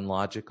prevail on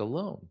logic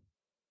alone.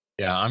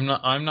 Yeah,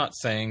 I'm not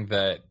saying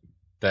that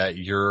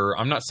you're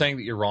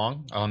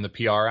wrong on the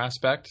PR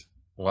aspect.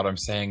 What I'm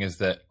saying is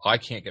that I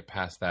can't get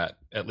past that,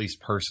 at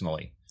least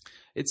personally.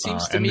 It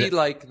seems to me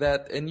like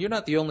that, and you're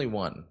not the only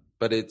one,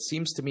 but it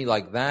seems to me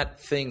like that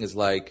thing is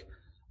like,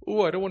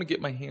 oh, I don't want to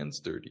get my hands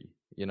dirty,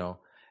 and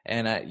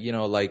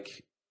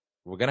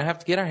we're going to have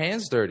to get our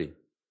hands dirty.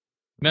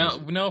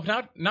 No,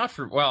 not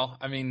for, well,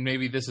 I mean,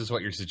 maybe this is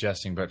what you're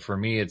suggesting, but for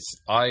me, it's,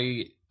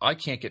 I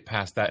can't get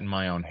past that in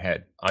my own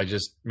head. I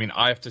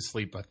have to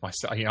sleep with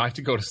myself, I have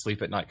to go to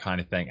sleep at night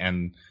kind of thing.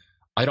 And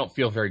I don't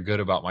feel very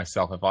good about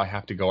myself if I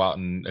have to go out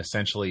and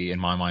essentially, in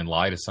my mind,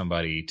 lie to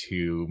somebody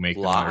to make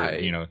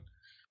them,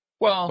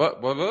 well,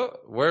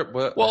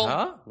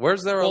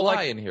 where's there a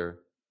lie in here?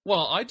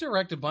 Well, I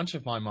direct a bunch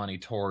of my money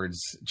towards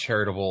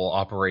charitable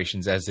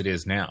operations as it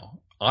is now.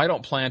 I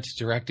don't plan to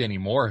direct any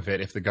more of it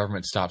if the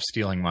government stops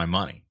stealing my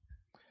money.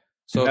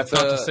 So that's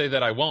not to say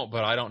that I won't,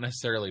 but I don't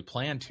necessarily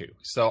plan to.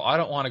 So I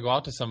don't want to go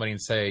out to somebody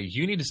and say,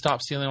 you need to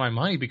stop stealing my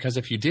money because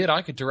if you did,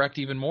 I could direct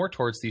even more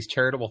towards these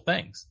charitable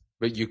things.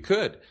 But you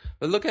could.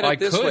 But look at I it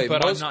this could, way: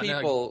 but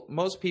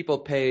most people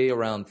pay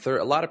around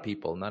a lot of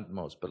people, not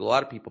most, but a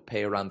lot of people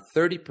pay around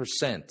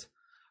 30%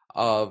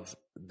 of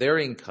their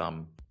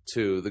income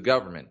to the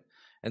government,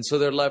 and so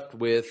they're left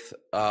with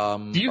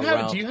Do you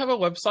have a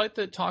website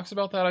that talks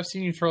about that? I've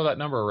seen you throw that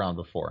number around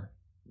before.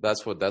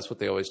 That's what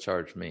they always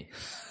charge me.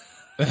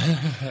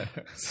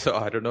 So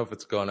I don't know if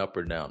it's going up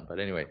or down, but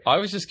anyway. I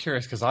was just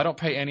curious because I don't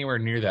pay anywhere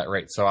near that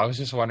rate, so I was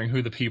just wondering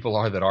who the people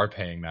are that are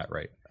paying that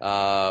rate.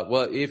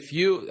 Well, if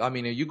you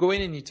go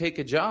in and you take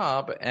a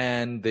job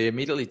and they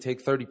immediately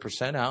take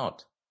 30%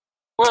 out.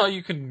 Well,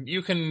 you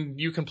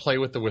can play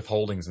with the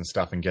withholdings and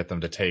stuff and get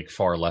them to take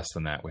far less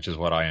than that, which is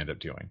what I end up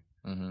doing.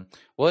 Mm-hmm.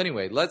 Well,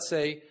 anyway, let's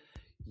say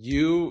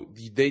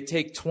they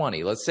take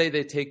 20. Let's say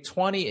they take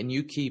 20 and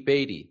you keep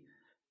 80.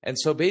 And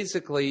so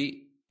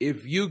basically,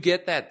 if you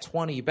get that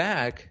 20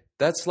 back,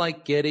 that's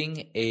like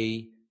getting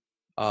a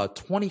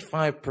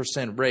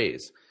 25%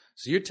 raise.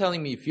 So you're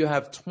telling me if you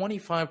have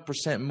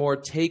 25% more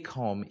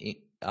take-home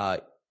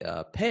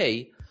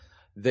pay,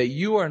 that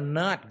you are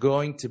not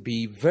going to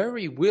be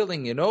very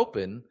willing and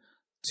open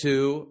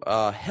to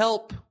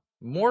help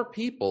more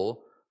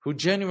people who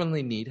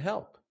genuinely need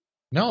help.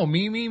 No,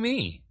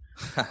 me.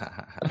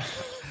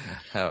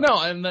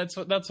 No, and that's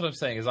what I'm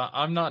saying is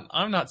I'm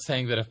not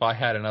saying that if I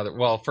had another.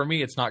 Well, for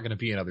me, it's not going to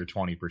be another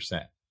 20%.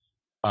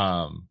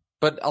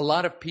 But a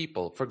lot of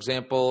people, for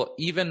example,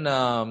 even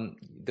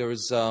there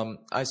was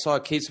I saw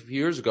a case a few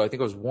years ago. I think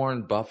it was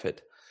Warren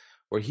Buffett,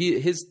 where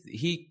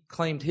he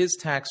claimed his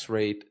tax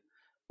rate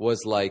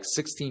was like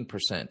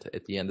 16%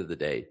 at the end of the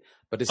day,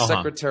 but his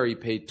secretary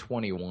paid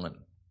 21%.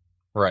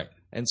 Right.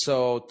 And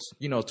so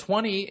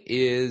 20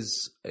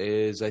 is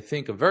I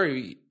think a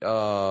very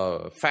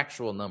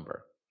factual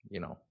number.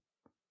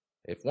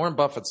 If Warren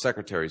Buffett's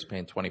secretary is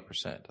paying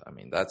 20%, I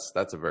mean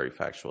that's a very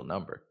factual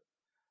number.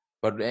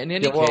 But in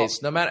any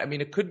case, no matter,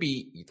 it could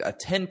be a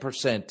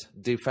 10%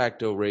 de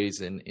facto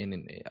raise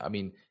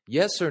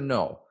yes or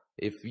no?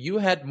 If you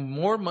had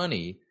more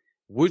money,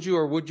 would you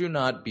or would you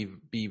not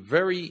be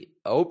very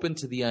open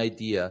to the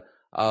idea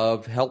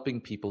of helping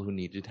people who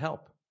needed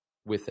help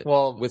with it?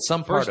 Well, with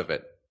some part of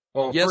it.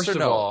 Well, yes first or of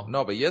no? all,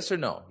 No, but yes or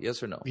no?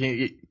 Yes or no?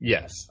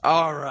 Yes.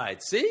 All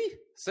right. See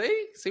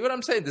what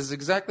I'm saying? This is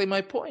exactly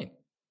my point.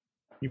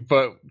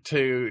 But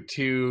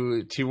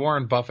to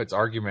Warren Buffett's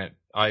argument,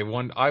 I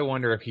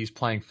wonder if he's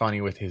playing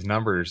funny with his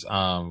numbers.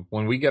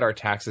 When we get our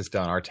taxes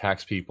done, our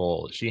tax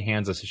people, she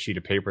hands us a sheet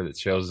of paper that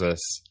shows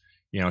us,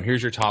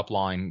 here's your top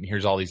line,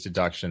 here's all these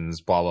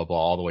deductions, blah, blah, blah,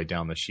 all the way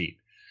down the sheet.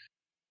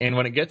 And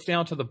when it gets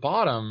down to the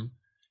bottom,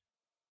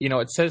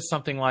 it says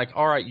something like,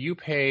 all right, you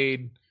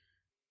paid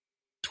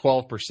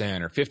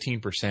 12% or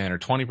 15% or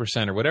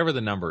 20% or whatever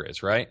the number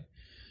is, right?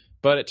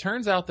 But it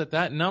turns out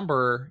that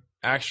number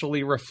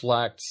actually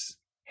reflects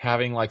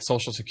having like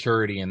Social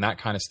Security and that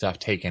kind of stuff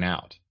taken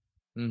out.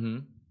 Mm-hmm.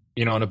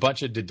 And a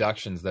bunch of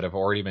deductions that have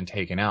already been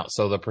taken out.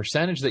 So the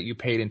percentage that you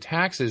paid in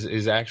taxes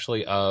is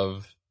actually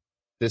of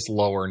this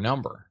lower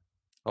number.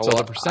 So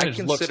the percentage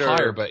looks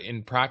higher, but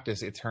in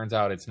practice, it turns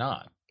out it's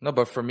not. No,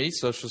 but for me,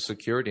 Social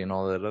Security and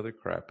all that other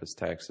crap is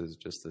taxes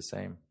just the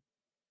same.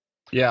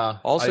 Yeah.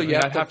 Also, you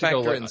have to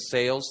factor in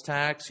sales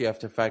tax. You have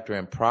to factor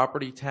in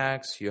property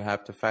tax. You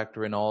have to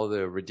factor in all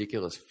the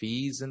ridiculous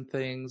fees and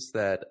things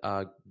that,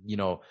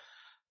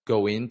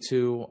 go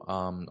into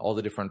all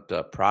the different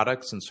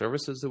products and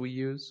services that we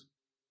use.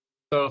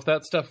 So if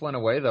that stuff went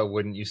away, though,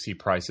 wouldn't you see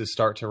prices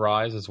start to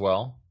rise as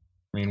well?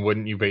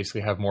 Wouldn't you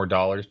basically have more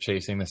dollars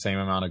chasing the same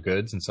amount of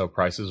goods, and so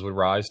prices would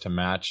rise to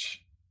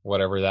match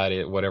whatever that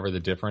is, whatever the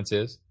difference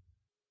is?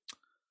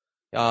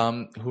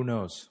 Who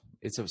knows?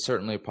 It's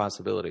certainly a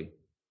possibility.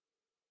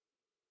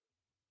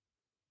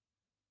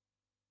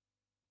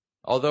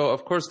 Although,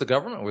 of course, the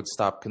government would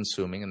stop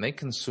consuming, and they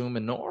consume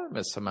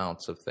enormous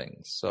amounts of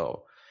things.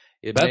 So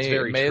it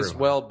may as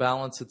well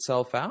balance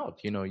itself out.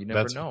 You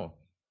never know.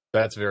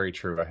 That's very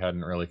true. I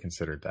hadn't really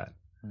considered that.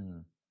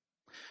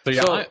 So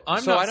yeah,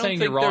 I'm not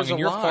saying you're wrong, and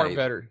you're far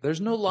better.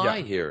 There's no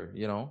lie here.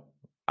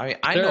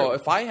 I know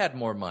if I had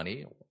more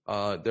money,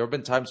 there have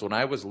been times when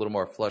I was a little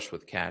more flush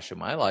with cash in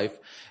my life,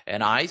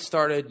 and I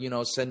started,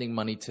 sending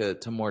money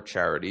to more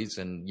charities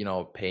and,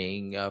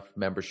 paying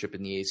membership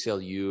in the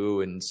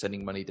ACLU and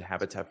sending money to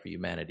Habitat for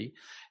Humanity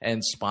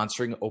and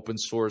sponsoring open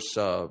source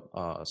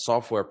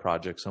software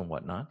projects and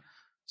whatnot.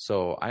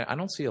 So I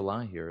don't see a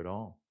lie here at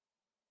all.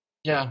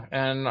 Yeah,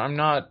 and I'm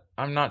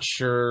not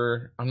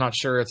sure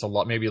it's a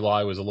lot. Maybe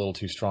lie was a little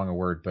too strong a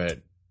word,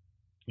 but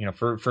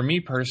for me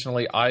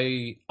personally,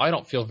 I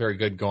don't feel very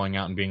good going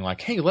out and being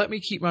like, hey, let me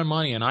keep my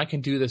money and I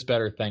can do this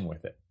better thing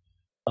with it,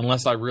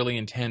 unless I really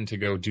intend to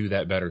go do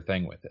that better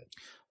thing with it.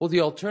 Well,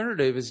 the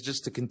alternative is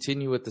just to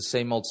continue with the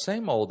same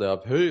old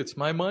of, hey, it's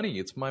my money,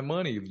 it's my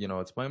money,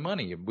 it's my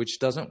money, which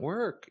doesn't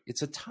work.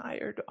 It's a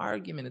tired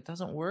argument. It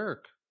doesn't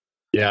work.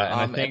 Yeah, and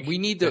I think and we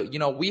need to,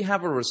 we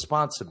have a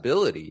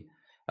responsibility.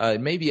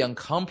 It may be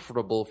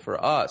uncomfortable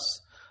for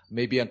us,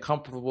 maybe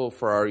uncomfortable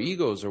for our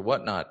egos or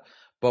whatnot,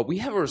 but we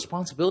have a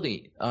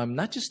responsibility,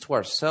 not just to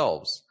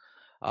ourselves,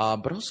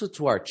 but also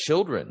to our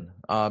children,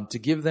 to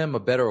give them a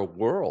better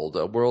world,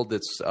 a world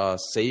that's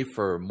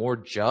safer, more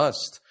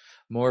just,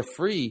 more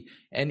free,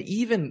 and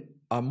even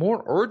a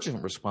more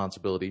urgent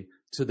responsibility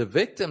to the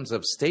victims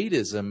of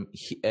statism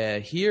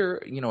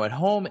here, at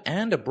home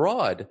and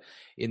abroad,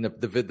 in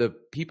the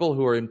people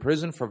who are in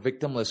prison for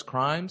victimless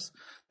crimes,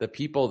 the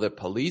people that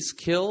police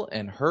kill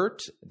and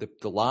hurt,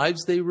 the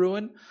lives they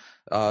ruin,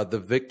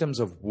 the victims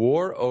of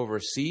war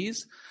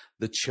overseas,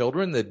 the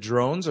children that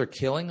drones are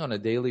killing on a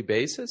daily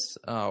basis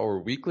or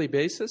weekly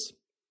basis.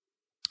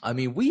 I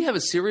mean, we have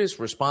a serious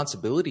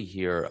responsibility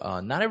here.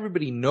 Not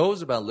everybody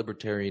knows about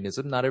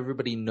libertarianism. Not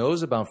everybody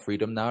knows about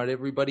freedom. Not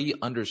everybody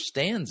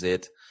understands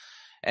it.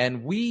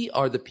 And we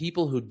are the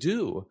people who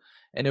do.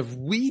 And if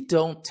we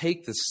don't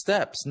take the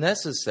steps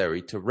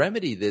necessary to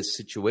remedy this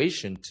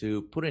situation,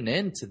 to put an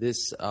end to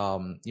this,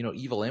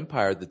 evil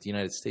empire that the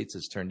United States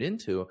has turned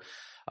into,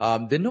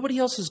 then nobody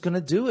else is going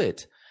to do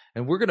it.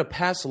 And we're going to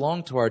pass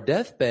along to our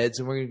deathbeds,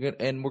 and we're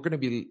going to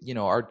be,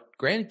 our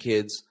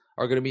grandkids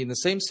are going to be in the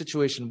same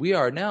situation we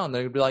are now, and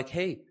they're going to be like,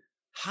 hey,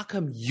 how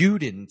come you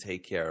didn't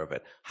take care of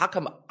it? How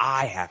come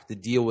I have to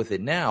deal with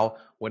it now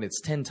when it's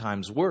 10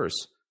 times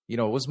worse? It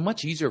was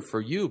much easier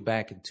for you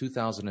back in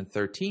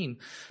 2013,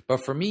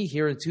 but for me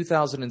here in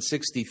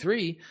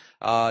 2063,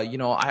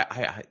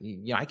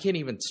 I can't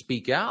even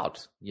speak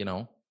out.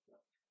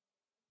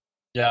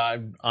 Yeah,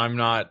 I'm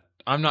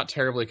not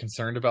terribly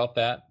concerned about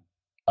that.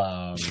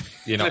 Well,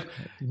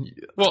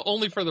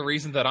 only for the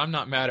reason that I'm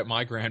not mad at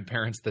my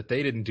grandparents that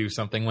they didn't do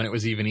something when it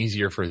was even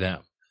easier for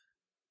them.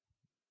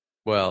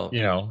 Well,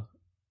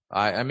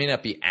 I may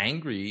not be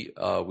angry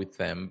with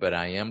them, but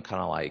I am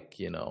kind of like,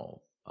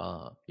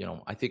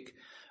 I think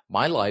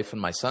my life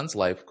and my son's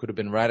life could have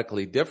been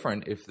radically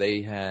different if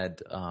they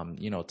had,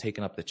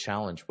 taken up the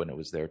challenge when it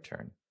was their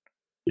turn.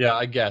 Yeah,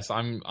 I guess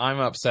I'm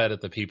upset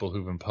at the people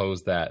who've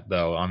imposed that,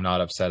 though. I'm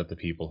not upset at the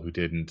people who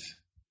didn't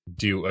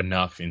do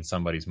enough in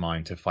somebody's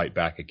mind to fight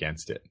back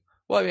against it.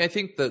 Well, I mean, I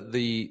think that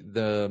the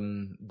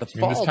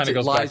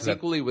fault lies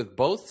equally with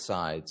both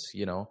sides.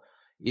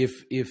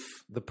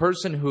 If the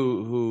person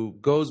who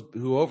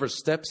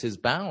oversteps his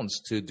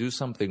bounds to do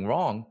something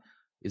wrong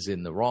is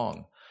in the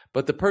wrong,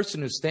 but the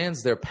person who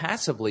stands there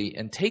passively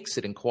and takes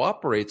it and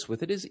cooperates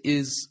with it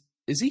is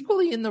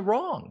equally in the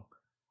wrong.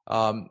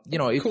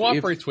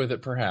 Cooperates with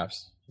it,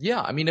 perhaps.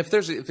 Yeah, I mean, if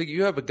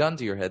you have a gun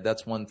to your head,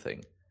 that's one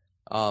thing.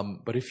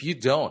 But if you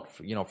don't,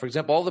 for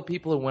example, all the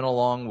people who went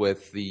along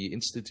with the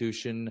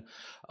institution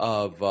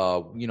of,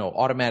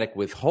 automatic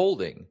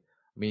withholding,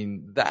 I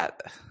mean,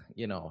 that,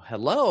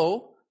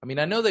 hello. I mean,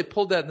 I know they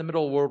pulled that in the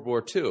middle of World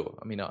War II.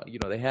 I mean,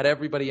 they had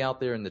everybody out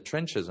there in the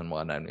trenches and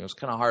whatnot. And it was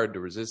kind of hard to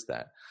resist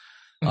that.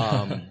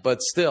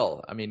 But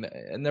still, I mean,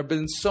 and there have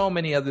been so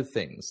many other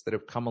things that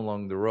have come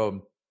along the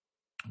road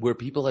where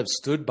people have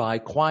stood by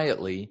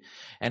quietly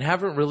and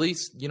haven't really,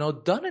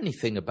 done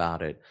anything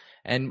about it.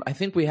 And I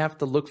think we have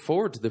to look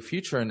forward to the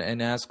future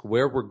and ask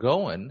where we're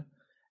going.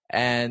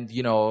 And,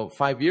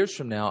 5 years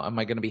from now, am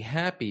I going to be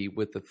happy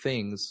with the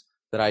things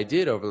that I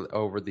did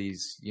over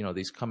these,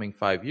 these coming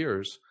 5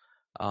 years?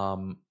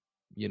 Am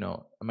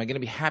I going to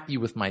be happy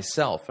with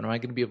myself? And am I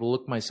going to be able to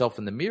look myself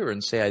in the mirror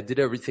and say, I did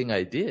everything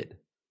I did?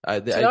 I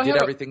did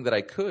everything that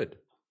I could.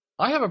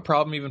 I have a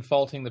problem even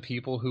faulting the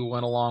people who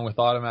went along with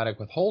automatic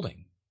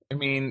withholding. I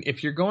mean,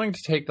 if you're going to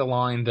take the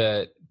line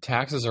that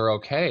taxes are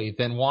okay,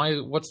 then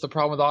what's the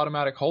problem with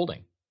automatic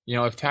holding?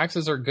 If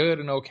taxes are good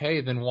and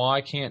okay, then why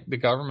can't the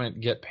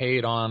government get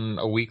paid on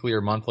a weekly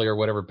or monthly or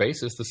whatever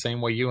basis the same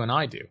way you and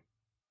I do?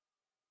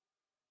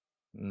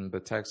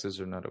 But taxes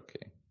are not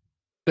okay.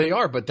 They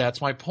are, but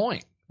that's my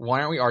point. Why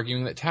aren't we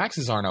arguing that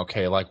taxes aren't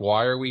okay? Like,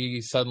 why are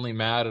we suddenly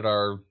mad at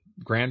our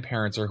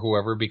grandparents or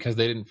whoever because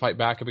they didn't fight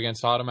back up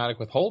against automatic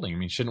withholding? I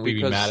mean, shouldn't we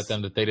be mad at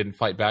them that they didn't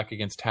fight back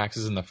against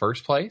taxes in the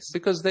first place?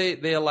 Because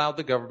they allowed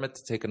the government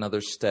to take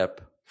another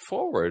step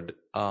forward.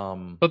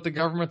 But the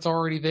government's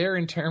already there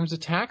in terms of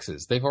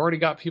taxes. They've already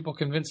got people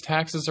convinced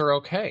taxes are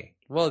okay.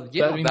 Well,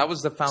 yeah, that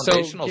was the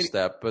foundational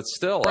step, but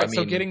still, right,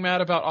 so getting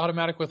mad about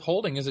automatic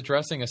withholding is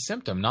addressing a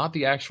symptom, not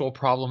the actual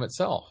problem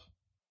itself.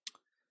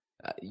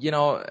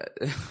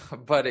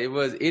 But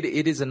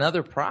it is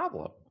another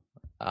problem.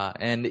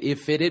 And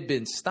if it had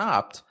been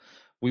stopped,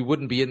 we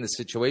wouldn't be in the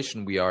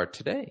situation we are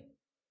today.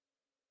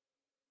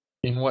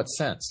 In what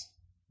sense?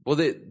 Well,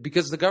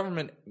 because the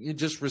government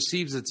just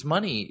receives its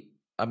money,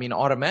 I mean,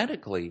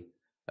 automatically,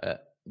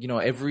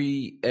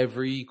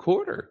 every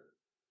quarter.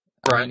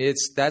 Right. I mean,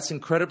 that's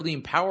incredibly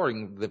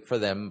empowering for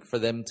them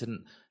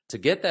to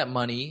get that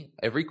money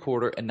every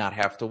quarter and not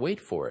have to wait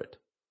for it,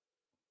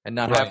 and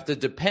not have to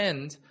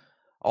depend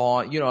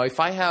on, if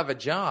I have a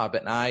job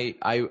and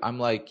I'm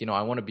like,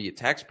 I want to be a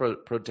tax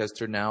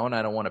protester now and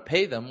I don't want to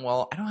pay them.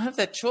 Well, I don't have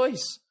that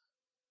choice,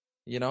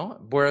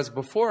 whereas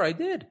before I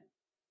did.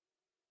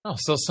 Oh,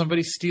 so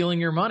somebody's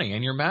stealing your money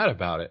and you're mad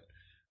about it.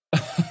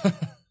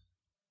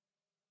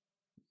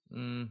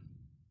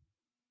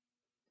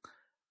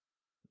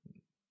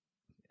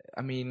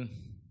 I mean,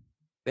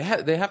 they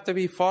have to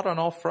be fought on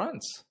all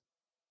fronts.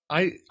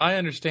 I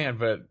understand,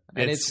 but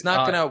and it's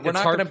not gonna. We're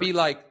not gonna be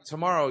like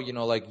tomorrow.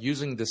 Like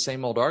using the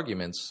same old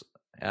arguments.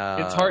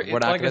 It's hard. We're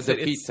not like going to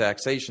defeat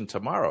taxation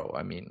tomorrow.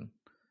 I mean,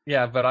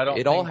 yeah, but I don't.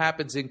 It all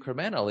happens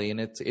incrementally, and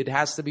it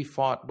has to be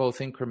fought both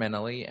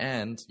incrementally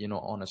and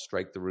on a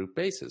strike the root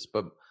basis.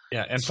 But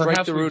yeah, and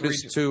strike the root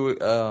is too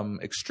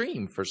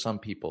extreme for some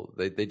people.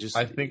 They just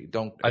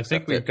don't. I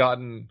think we've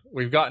gotten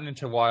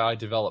into why I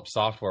develop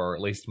software, or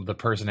at least the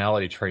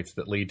personality traits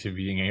that lead to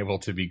being able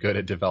to be good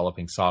at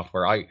developing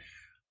software.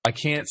 I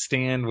can't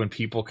stand when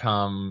people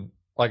come.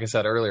 Like I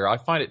said earlier, I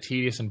find it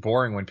tedious and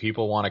boring when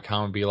people want to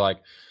come and be like,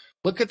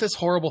 look at this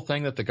horrible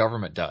thing that the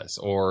government does,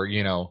 or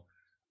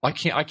I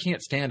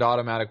can't stand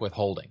automatic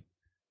withholding.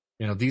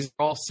 These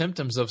are all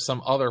symptoms of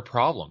some other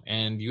problem,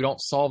 and you don't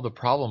solve the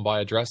problem by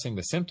addressing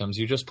the symptoms.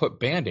 You just put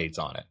Band-Aids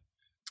on it.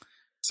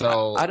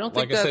 So I don't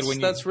think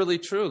that's really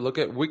true. Look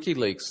at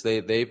WikiLeaks.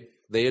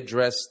 They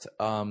addressed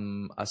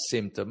a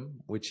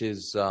symptom, which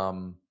is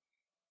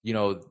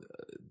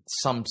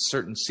some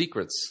certain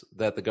secrets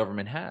that the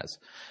government has,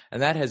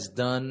 and that has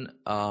done.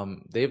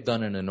 They've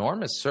done an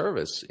enormous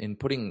service in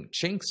putting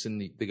chinks in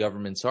the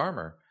government's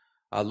armor.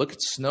 Look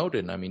at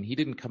Snowden. I mean, he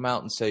didn't come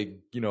out and say,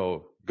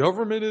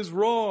 government is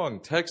wrong,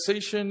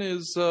 taxation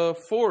is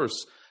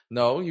force.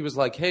 No, he was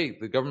like, hey,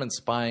 the government's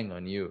spying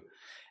on you.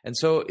 And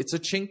so it's a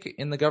chink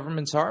in the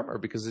government's armor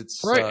because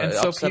it's and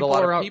so upset a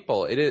lot of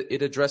people.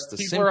 It addressed the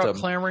symptom, people are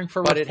clamoring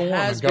for but reform, it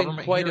has been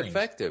quite hearings.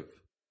 Effective.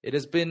 It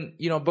has been,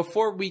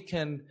 before we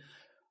can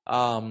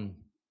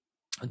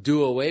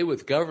do away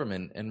with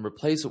government and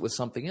replace it with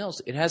something else,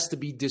 it has to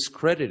be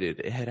discredited.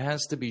 It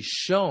has to be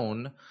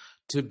shown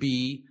to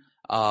be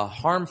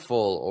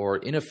harmful or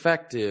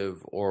ineffective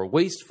or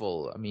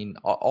wasteful. I mean,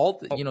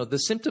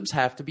 the symptoms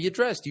have to be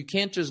addressed. You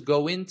can't just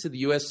go into the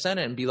U.S.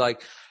 Senate and be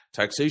like,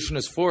 taxation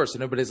is force,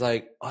 and everybody's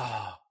like,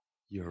 oh,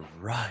 you're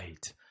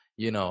right.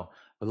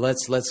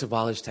 Let's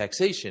abolish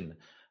taxation.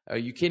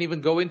 You can't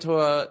even go into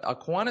a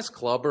Kiwanis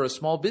club or a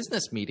small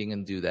business meeting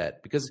and do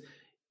that because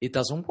it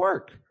doesn't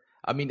work.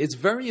 I mean, it's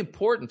very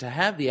important to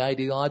have the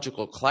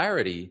ideological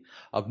clarity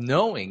of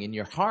knowing in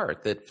your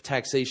heart that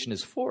taxation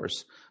is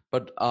force.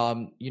 But,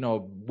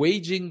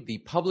 waging the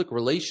public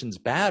relations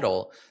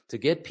battle to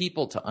get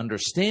people to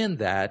understand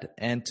that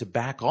and to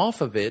back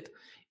off of it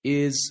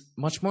is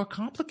much more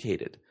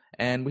complicated.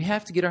 And we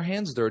have to get our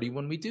hands dirty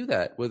when we do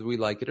that, whether we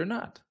like it or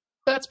not.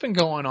 That's been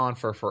going on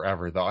for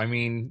forever, though. I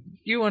mean,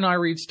 you and I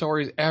read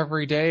stories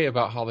every day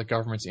about how the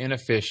government's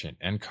inefficient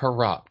and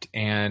corrupt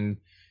and,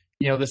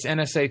 this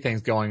NSA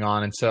thing's going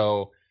on. And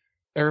so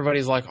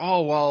everybody's like,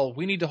 oh, well,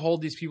 we need to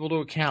hold these people to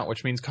account,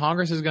 which means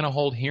Congress is going to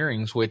hold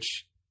hearings,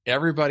 which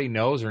everybody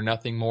knows are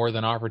nothing more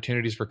than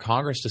opportunities for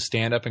Congress to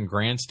stand up and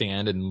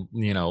grandstand and,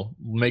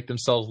 make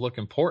themselves look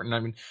important. I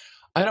mean,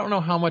 I don't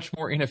know how much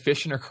more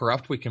inefficient or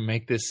corrupt we can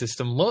make this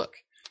system look.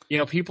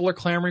 People are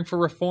clamoring for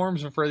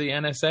reforms for the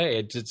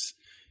NSA. It's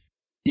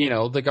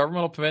the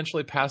government will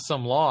eventually pass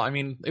some law. I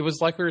mean, it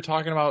was like we were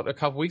talking about a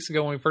couple weeks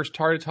ago when we first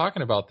started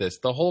talking about this.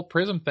 The whole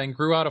PRISM thing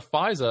grew out of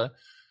FISA,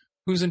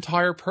 whose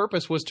entire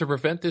purpose was to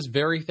prevent this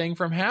very thing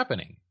from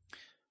happening.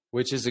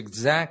 Which is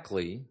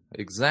exactly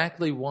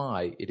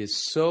why it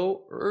is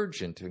so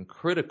urgent and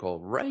critical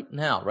right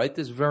now, right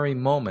this very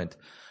moment,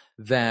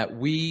 that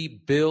we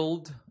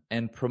build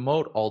and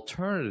promote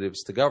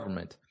alternatives to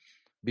government.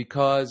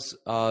 Because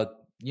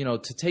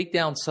to take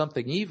down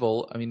something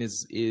evil, I mean,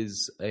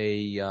 is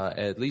a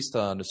at least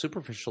on a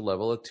superficial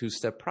level, a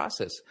two-step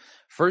process.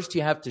 First,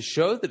 you have to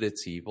show that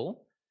it's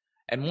evil,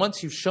 and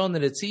once you've shown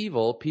that it's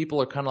evil,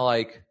 people are kind of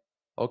like,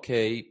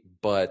 okay,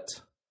 but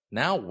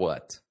now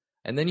what?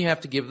 And then you have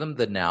to give them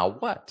the now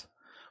what,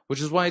 which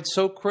is why it's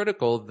so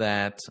critical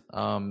that,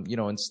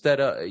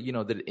 instead of,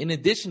 that in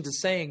addition to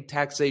saying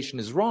taxation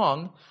is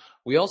wrong,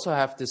 we also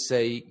have to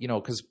say,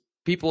 because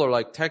people are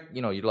like,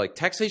 you're like,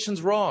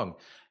 taxation's wrong.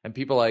 And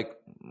people are like,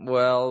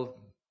 well,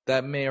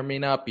 that may or may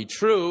not be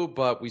true,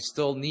 but we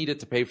still need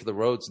it to pay for the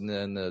roads and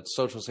then the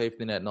social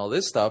safety net and all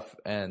this stuff.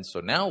 And so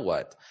now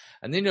what?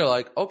 And then you're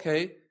like,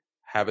 okay,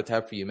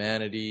 Habitat for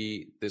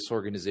Humanity, this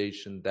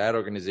organization, that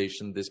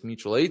organization, this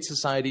mutual aid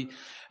society.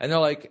 And they're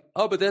like,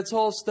 oh, but that's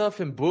all stuff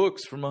in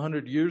books from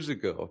 100 years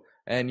ago.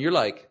 And you're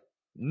like,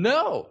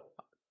 no,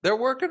 they're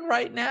working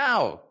right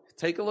now.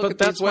 Take a look at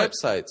these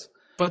websites.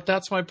 But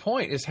that's my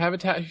point, is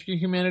Habitat for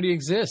Humanity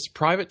exists.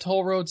 Private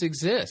toll roads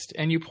exist.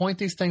 And you point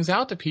these things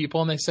out to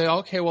people and they say,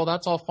 okay, well,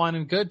 that's all fine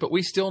and good, but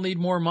we still need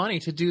more money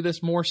to do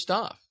this more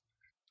stuff.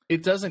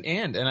 It doesn't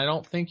end. And I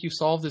don't think you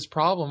solve this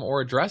problem or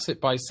address it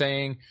by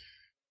saying,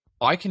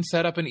 I can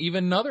set up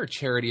even another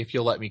charity if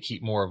you'll let me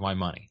keep more of my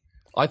money.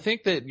 I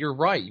think that you're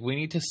right. We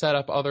need to set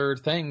up other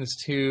things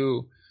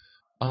to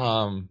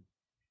sorry,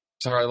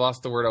 I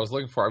lost the word I was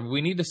looking for.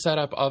 We need to set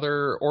up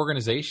other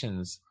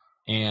organizations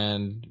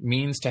and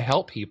means to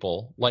help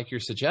people like you're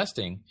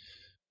suggesting.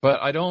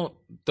 But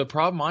the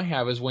problem I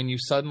have is when you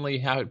suddenly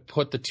have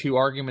put the two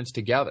arguments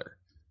together,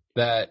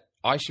 that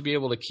I should be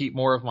able to keep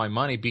more of my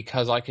money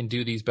because I can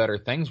do these better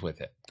things with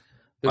it.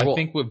 I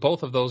think with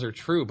both of those are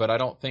true, but I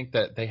don't think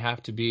that they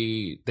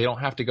don't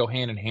have to go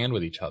hand in hand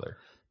with each other.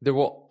 there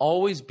will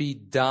always be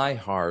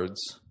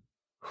diehards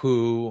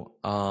who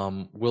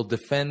will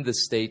defend the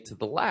state to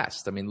the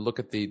last. I mean, look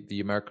at the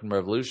American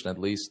Revolution. At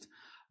least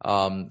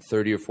 30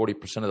 or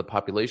 40% of the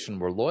population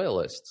were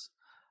loyalists.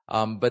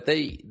 But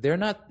they're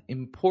not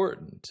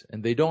important,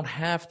 and they don't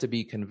have to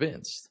be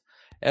convinced.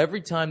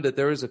 Every time that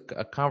there is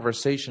a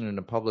conversation in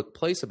a public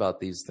place about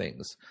these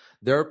things,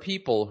 there are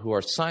people who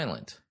are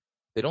silent.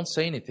 They don't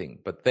say anything,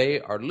 but they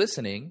are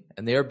listening,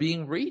 and they are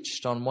being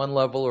reached on one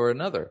level or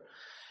another.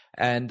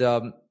 And,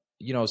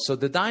 so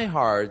the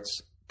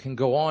diehards can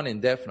go on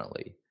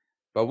indefinitely,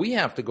 but we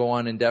have to go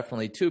on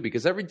indefinitely too,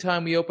 because every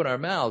time we open our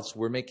mouths,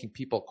 we're making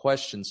people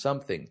question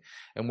something,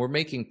 and we're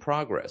making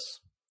progress.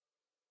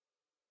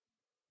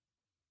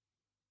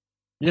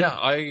 Yeah,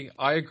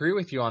 I agree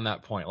with you on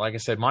that point. Like I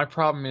said, my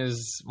problem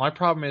is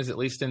at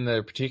least in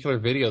the particular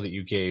video that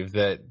you gave,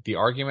 that the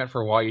argument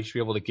for why you should be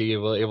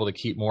able to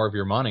keep more of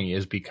your money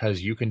is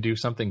because you can do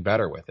something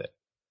better with it.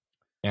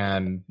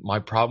 And my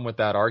problem with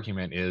that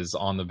argument is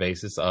on the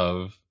basis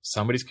of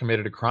somebody's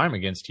committed a crime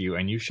against you,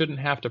 and you shouldn't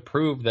have to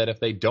prove that if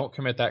they don't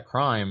commit that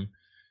crime,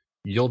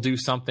 you'll do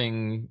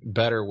something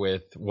better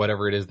with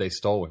whatever it is they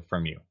stole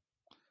from you.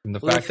 And the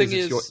fact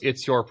is,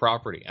 it's your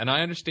property. And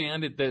I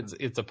understand that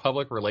it's a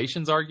public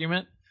relations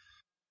argument,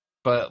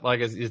 but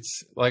like I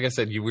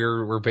said,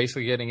 we're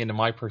basically getting into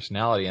my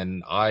personality,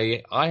 and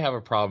I have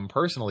a problem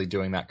personally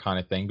doing that kind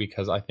of thing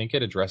because I think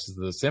it addresses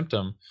the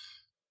symptom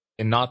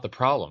and not the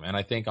problem. And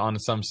I think on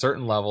some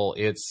certain level,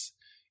 it's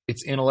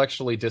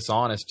intellectually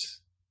dishonest.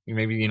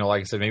 Maybe,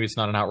 like I said, maybe it's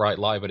not an outright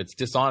lie, but it's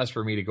dishonest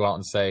for me to go out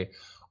and say,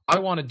 I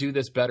want to do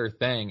this better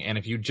thing, and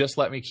if you just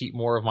let me keep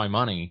more of my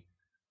money,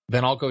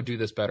 then I'll go do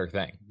this better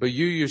thing. But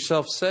you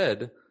yourself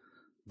said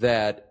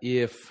that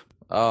if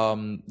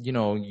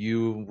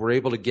you were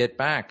able to get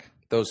back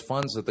those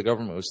funds that the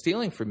government was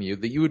stealing from you,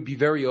 that you would be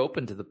very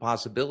open to the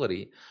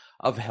possibility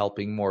of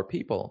helping more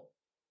people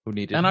who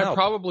needed help. And I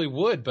probably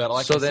would, but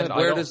like I said, then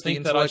where does the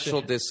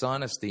intellectual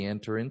dishonesty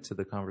enter into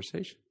the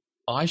conversation?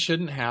 I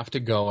shouldn't have to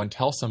go and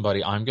tell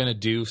somebody I'm going to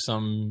do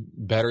some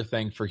better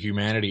thing for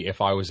humanity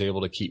if I was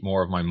able to keep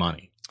more of my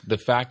money. The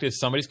fact is,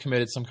 somebody's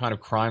committed some kind of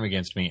crime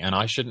against me, and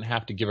I shouldn't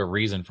have to give a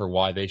reason for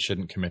why they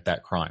shouldn't commit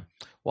that crime.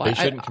 Well, they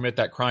shouldn't commit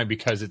that crime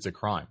because it's a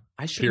crime.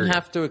 I shouldn't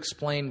have to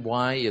explain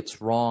why it's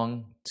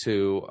wrong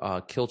to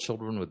kill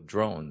children with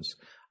drones.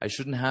 I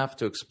shouldn't have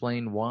to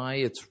explain why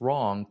it's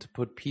wrong to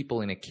put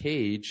people in a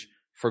cage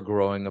for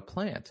growing a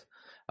plant.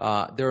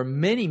 There are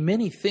many,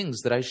 many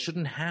things that I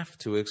shouldn't have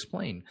to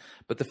explain.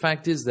 But the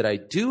fact is that I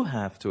do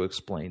have to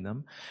explain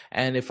them.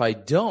 And if I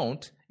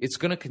don't, it's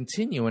going to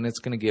continue and it's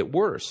going to get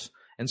worse.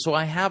 And so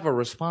I have a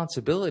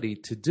responsibility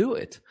to do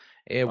it,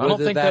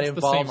 whether that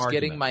involves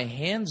getting my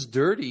hands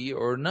dirty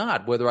or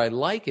not, whether I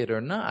like it or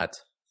not.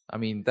 I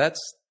mean,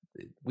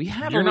 we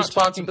have a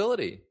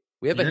responsibility.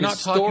 We have a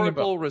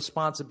historical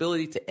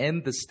responsibility to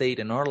end the state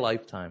in our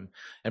lifetime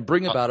and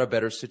bring about a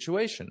better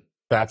situation.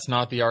 That's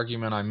not the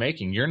argument I'm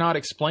making. You're not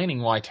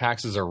explaining why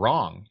taxes are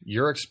wrong.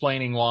 You're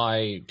explaining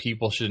why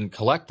people shouldn't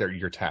collect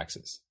your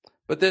taxes.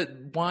 But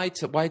why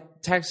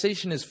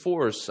taxation is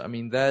force? I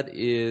mean, that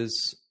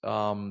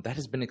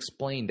has been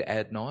explained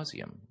ad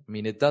nauseum. I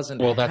mean, it doesn't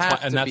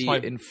have to be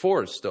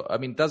enforced. I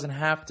mean, it doesn't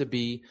have to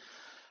be,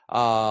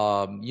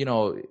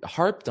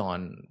 harped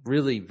on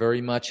really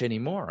very much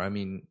anymore. I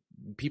mean,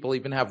 people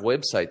even have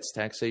websites.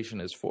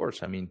 Taxation is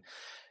force. I mean,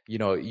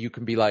 you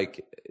can be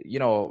like,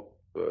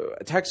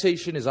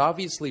 taxation is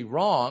obviously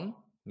wrong.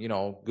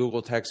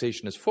 Google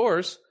taxation is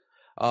force.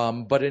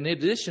 But in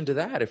addition to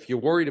that, if you're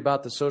worried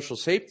about the social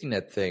safety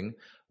net thing,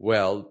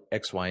 well,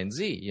 X, Y, and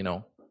Z,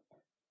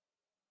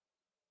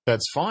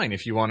 That's fine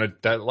if you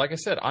want to. Like I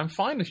said, I'm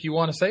fine if you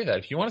want to say that.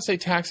 If you want to say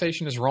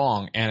taxation is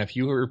wrong, and if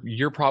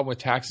your problem with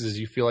taxes is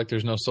you feel like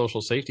there's no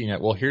social safety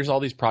net, well, here's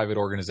all these private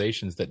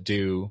organizations that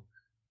do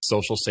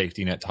social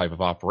safety net type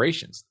of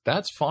operations.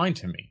 That's fine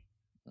to me.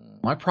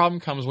 My problem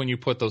comes when you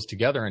put those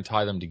together and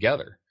tie them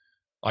together.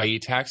 I.e.,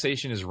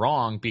 taxation is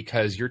wrong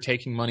because you're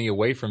taking money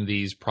away from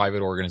these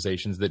private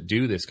organizations that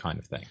do this kind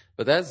of thing.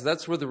 But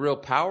that's where the real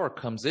power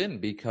comes in,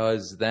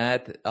 because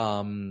that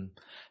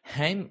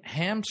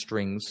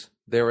hamstrings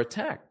their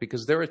attack,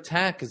 because their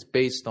attack is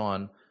based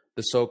on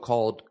the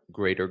so-called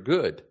greater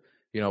good.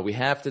 We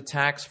have to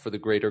tax for the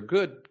greater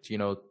good,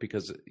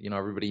 because,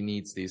 everybody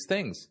needs these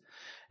things.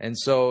 And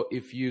so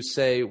if you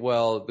say,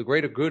 well, the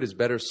greater good is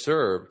better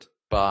served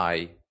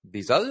by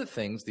these other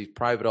things, these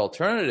private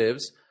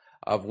alternatives,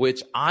 of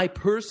which I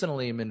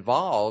personally am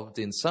involved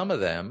in some of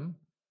them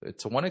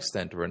to one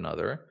extent or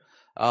another,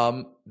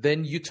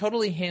 then you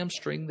totally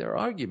hamstring their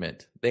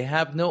argument. They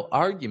have no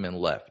argument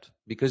left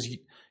because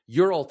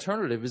your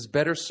alternative is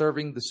better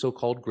serving the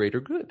so-called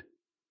greater good.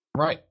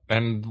 Right.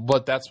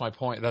 But that's my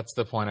point. That's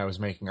the point I was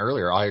making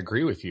earlier. I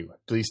agree with you.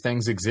 These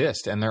things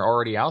exist and they're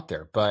already out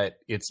there, but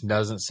it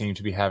doesn't seem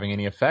to be having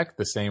any effect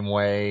the same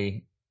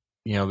way.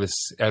 This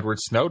Edward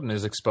Snowden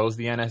has exposed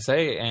the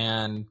NSA,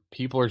 and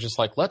people are just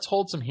like, let's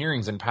hold some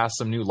hearings and pass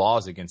some new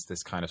laws against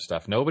this kind of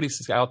stuff. Nobody's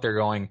out there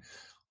going,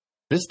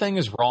 this thing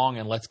is wrong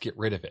and let's get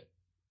rid of it.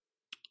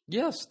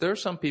 Yes, there are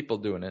some people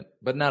doing it,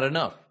 but not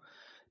enough.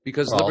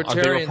 Because Well,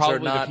 libertarians are probably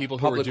the not people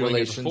who were public doing it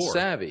relations before.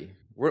 savvy.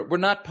 We're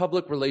not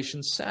public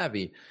relations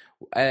savvy.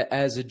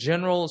 As a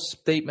general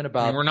statement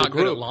about I mean, we're the not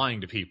good group, at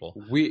lying to people.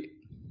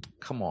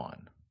 Come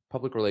on.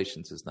 Public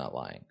relations is not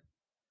lying.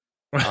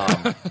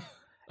 I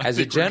As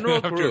a think we're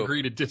general gonna have group, to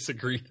agree to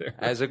disagree there.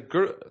 as a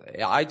group,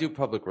 I do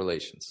public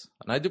relations,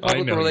 and I do I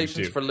public know you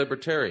relations do. for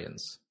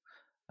libertarians,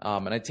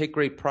 and I take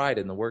great pride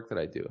in the work that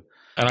I do.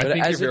 And I But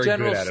think as you're a very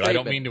general good at it. I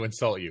don't statement- mean to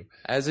insult you.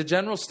 As a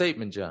general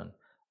statement, John,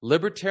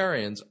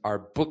 libertarians are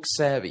book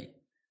savvy.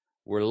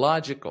 We're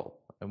logical,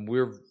 and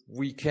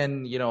we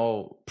can,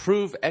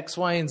 prove X,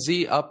 Y, and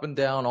Z up and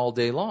down all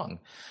day long.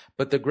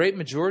 But the great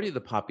majority of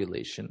the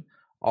population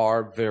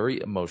are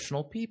very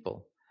emotional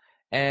people.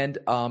 And,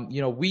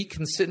 we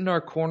can sit in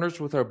our corners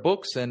with our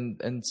books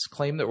and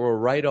claim that we're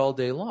right all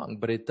day long,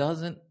 but it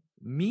doesn't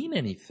mean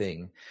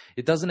anything.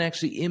 It doesn't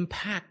actually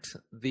impact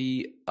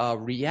the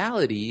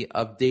reality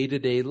of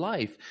day-to-day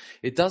life.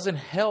 It doesn't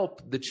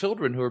help the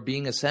children who are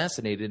being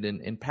assassinated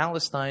in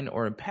Palestine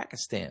or in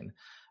Pakistan.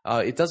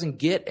 It doesn't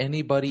get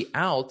anybody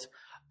out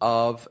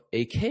of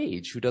a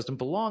cage who doesn't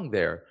belong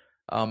there.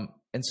 And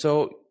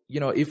so,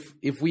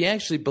 if we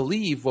actually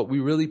believe what we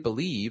really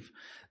believe,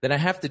 then I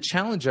have to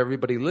challenge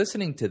everybody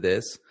listening to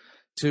this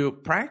to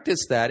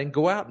practice that and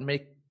go out and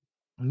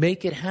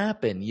make it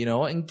happen,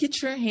 and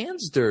get your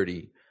hands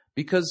dirty,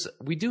 because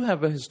we do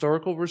have a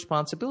historical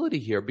responsibility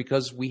here,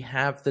 because we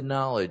have the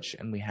knowledge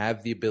and we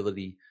have the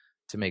ability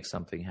to make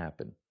something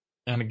happen.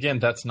 And again,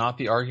 that's not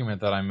the argument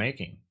that I'm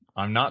making.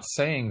 I'm not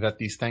saying that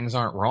these things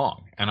aren't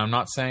wrong, and I'm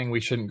not saying we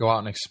shouldn't go out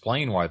and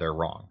explain why they're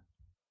wrong.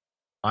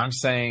 I'm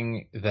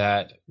saying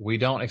that we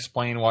don't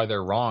explain why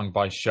they're wrong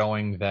by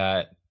showing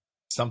that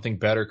something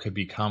better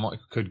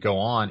could go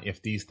on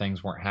if these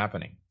things weren't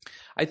happening.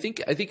 I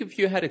think if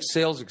you had a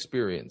sales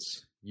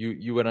experience,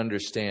 you would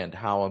understand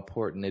how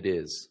important it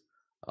is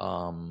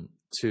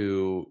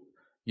to,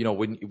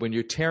 when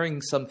you're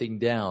tearing something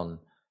down,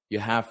 you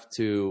have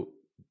to,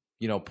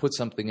 put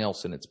something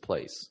else in its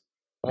place.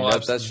 Well,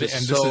 that's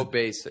just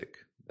basic.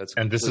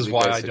 This is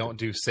why I don't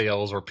do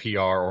sales or PR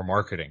or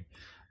marketing.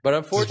 But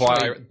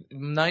unfortunately,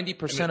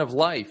 90% of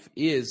life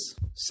is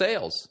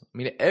sales. I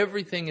mean,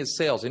 everything is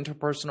sales.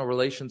 Interpersonal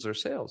relations are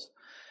sales.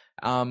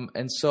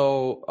 And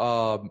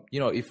so,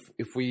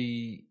 if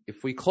we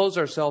close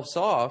ourselves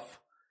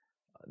off,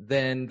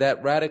 then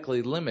that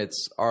radically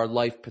limits our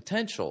life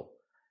potential.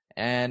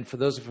 And for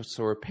those of us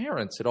who are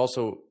parents, it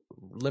also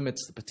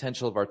limits the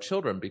potential of our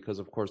children, because,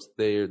 of course,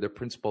 their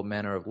principal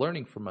manner of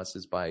learning from us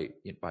is by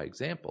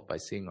example, by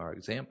seeing our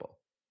example.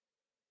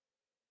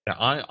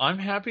 Yeah, I'm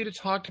happy to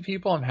talk to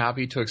people. I'm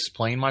happy to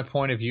explain my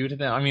point of view to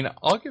them. I mean,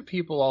 I'll give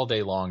people all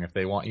day long if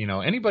they want.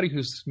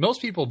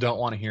 Most people don't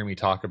want to hear me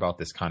talk about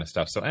this kind of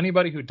stuff. So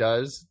anybody who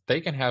does,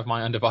 they can have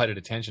my undivided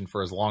attention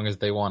for as long as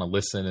they want to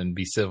listen and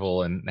be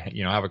civil and,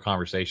 have a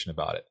conversation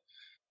about it.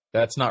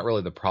 That's not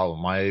really the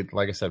problem.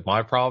 Like I said,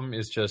 my problem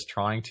is just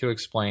trying to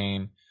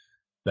explain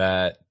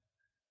that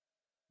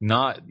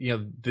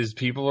there's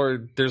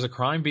a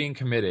crime being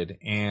committed,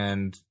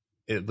 and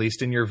at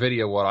least in your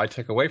video, what I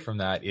took away from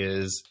that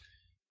is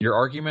your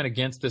argument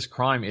against this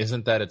crime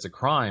isn't that it's a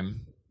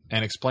crime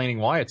and explaining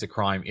why it's a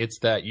crime. It's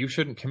that you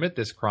shouldn't commit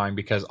this crime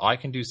because I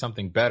can do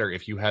something better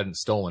if you hadn't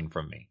stolen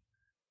from me.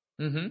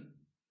 Mm-hmm.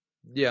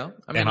 Yeah.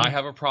 And I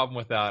have a problem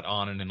with that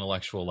on an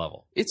intellectual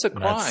level. It's a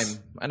crime.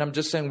 And I'm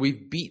just saying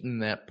we've beaten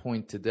that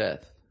point to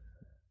death.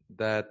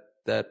 That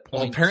point.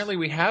 Well, apparently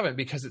we haven't,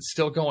 because it's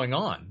still going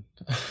on.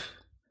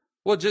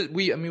 Well,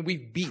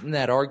 we've beaten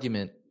that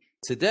argument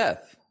to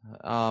death.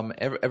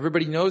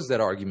 Everybody knows that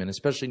argument,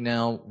 especially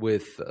now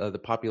with the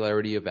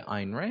popularity of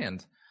Ayn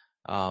Rand.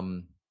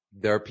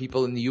 There are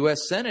people in the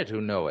U.S. Senate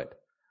who know it,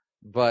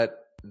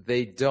 but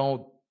they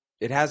don't.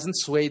 It hasn't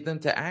swayed them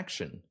to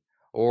action,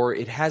 or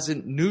it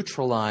hasn't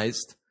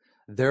neutralized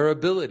their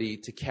ability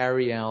to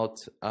carry out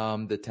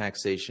the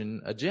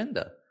taxation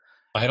agenda.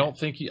 I don't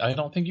think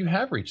you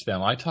have reached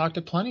them. I talked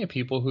to plenty of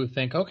people who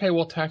think, okay,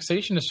 well,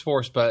 taxation is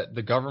forced, but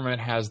the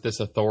government has this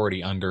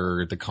authority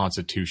under the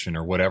Constitution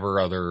or whatever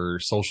other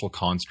social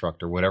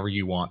construct or whatever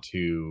you want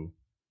to.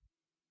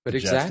 But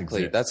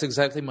exactly, that's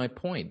exactly my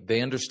point. They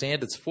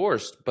understand it's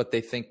forced, but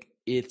they think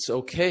it's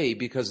okay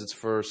because it's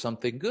for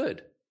something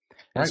good.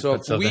 And so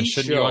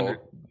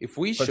if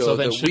we show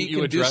that we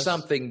can do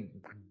something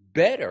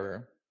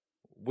better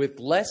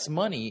with less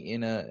money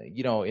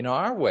in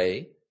our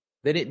way,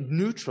 then it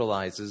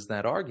neutralizes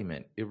that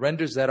argument. It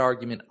renders that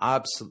argument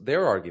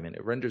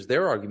It renders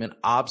their argument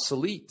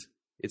obsolete.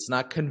 It's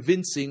not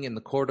convincing in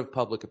the court of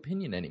public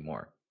opinion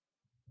anymore.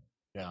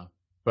 Yeah.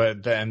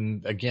 But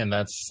then again,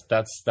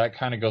 that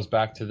kind of goes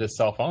back to this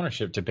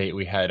self-ownership debate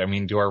we had. I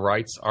mean, do our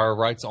rights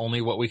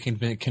only what we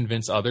can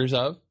convince others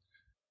of?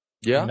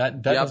 Yeah. And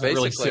that doesn't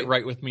really sit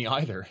right with me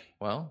either.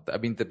 Well,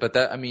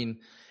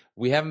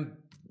 we haven't,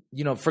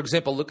 for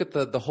example, look at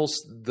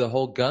the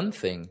whole gun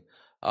thing.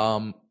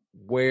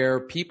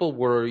 Where people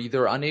were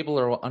either unable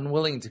or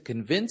unwilling to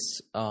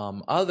convince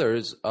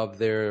others of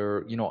their,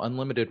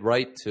 unlimited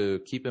right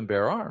to keep and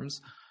bear arms,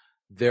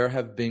 there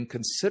have been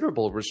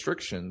considerable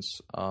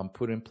restrictions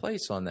put in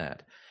place on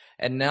that.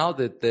 And now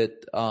that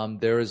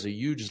there is a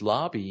huge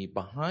lobby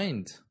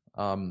behind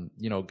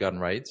gun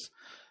rights,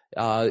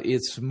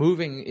 it's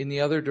moving in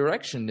the other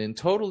direction, in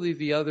totally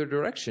the other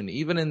direction,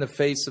 even in the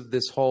face of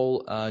this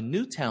whole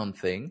Newtown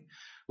thing,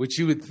 which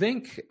you would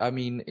think, I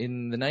mean,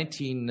 in the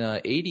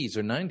 1980s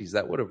or 90s,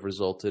 that would have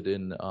resulted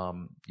in,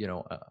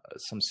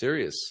 some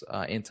serious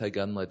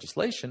anti-gun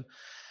legislation.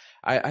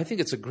 I think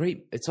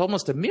it's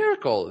almost a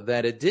miracle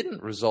that it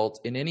didn't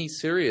result in any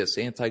serious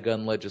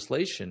anti-gun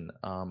legislation,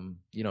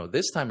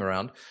 this time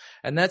around.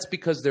 And that's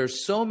because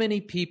there's so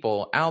many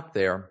people out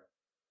there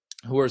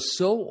who are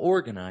so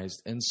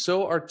organized and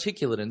so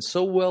articulate and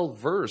so well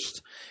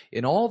versed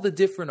in all the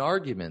different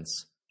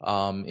arguments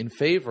in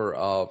favor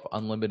of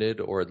unlimited,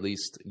 or at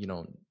least,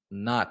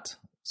 not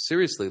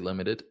seriously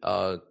limited,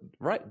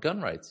 gun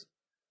rights.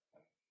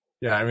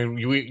 Yeah, I mean,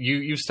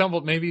 you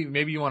stumbled. Maybe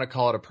you want to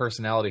call it a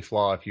personality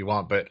flaw if you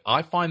want, but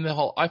I find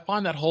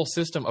that whole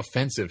system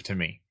offensive to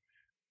me.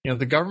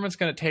 The government's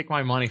going to take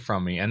my money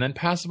from me and then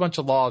pass a bunch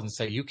of laws and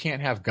say you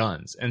can't have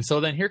guns. And so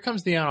then here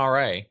comes the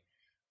NRA,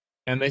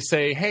 and they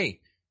say,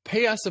 "Hey,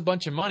 pay us a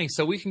bunch of money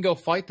so we can go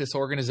fight this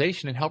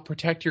organization and help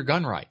protect your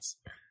gun rights."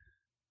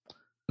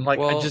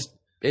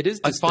 It is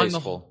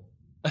distasteful.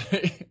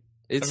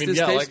 It's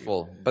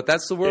distasteful, but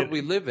that's the world we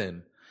live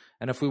in.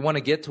 And if we want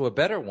to get to a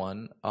better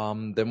one,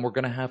 then we're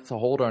going to have to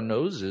hold our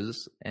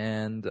noses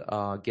and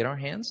get our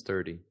hands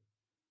dirty.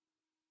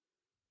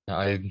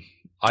 I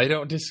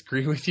don't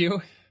disagree with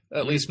you,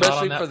 at least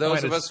especially not on that for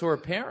those point. of us who are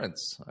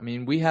parents. I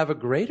mean, we have a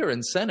greater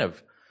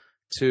incentive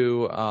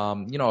to,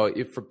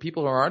 if for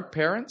people who aren't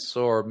parents,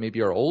 or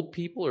maybe are old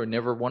people or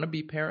never want to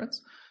be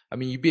parents. I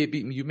mean, you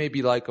may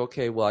be like,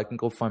 okay, well, I can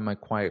go find my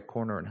quiet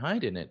corner and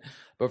hide in it.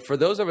 But for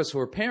those of us who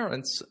are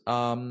parents,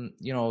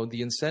 the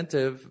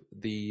incentive,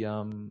 the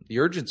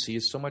urgency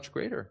is so much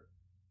greater.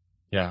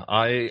 Yeah,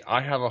 I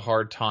have a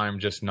hard time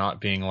just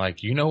not being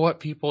like, you know what,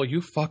 people,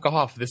 you fuck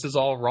off. This is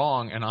all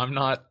wrong, and I'm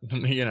not,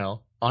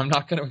 I'm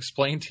not going to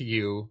explain to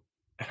you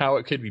how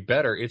it could be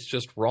better. It's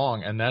just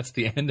wrong, and that's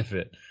the end of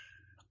it.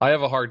 I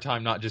have a hard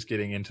time not just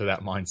getting into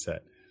that mindset.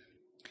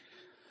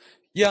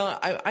 Yeah,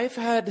 I've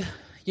had,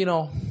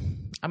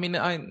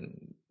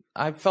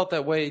 I've felt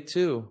that way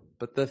too.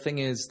 But the thing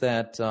is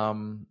that,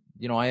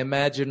 I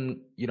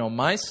imagine,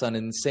 my son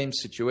in the same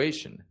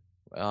situation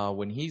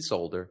when he's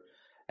older.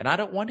 And I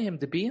don't want him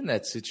to be in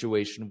that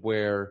situation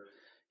where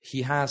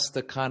he has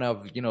to kind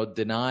of,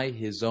 deny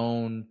his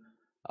own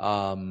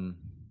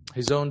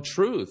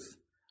truth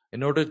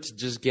in order to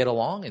just get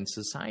along in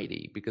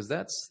society, because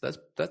that's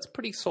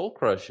pretty soul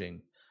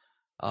crushing.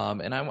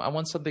 And I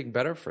want something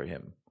better for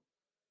him.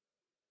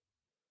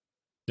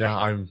 Yeah,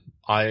 I'm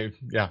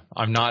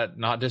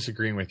not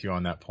disagreeing with you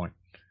on that point.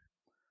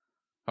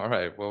 All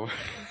right. Well,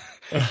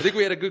 I think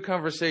we had a good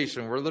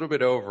conversation. We're a little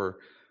bit over.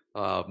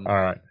 All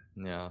right.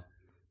 Yeah.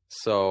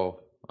 So,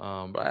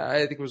 but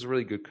I think it was a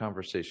really good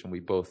conversation. We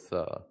both,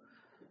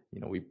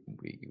 we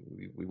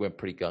went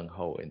pretty gung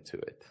ho into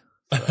it.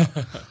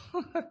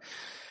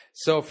 So.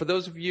 So for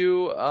those of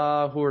you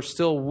who are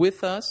still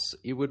with us,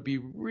 it would be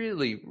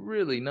really,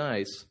 really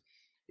nice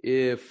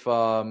if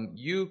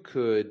you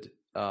could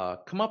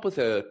come up with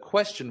a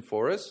question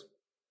for us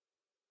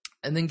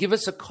and then give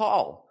us a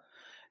call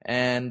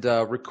and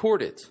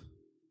record it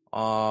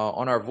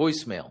on our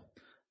voicemail.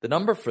 The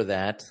number for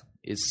that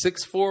is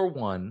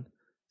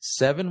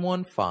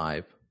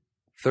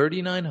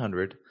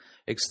 641-715-3900,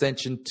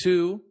 extension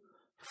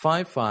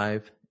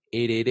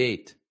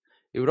 255888.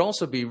 It would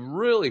also be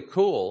really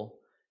cool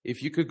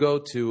if you could go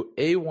to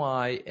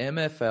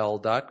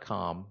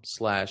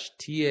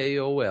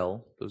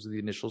aymfl.com/TAOL. Those are the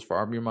initials for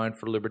Arm Your Mind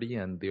for Liberty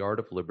and the Art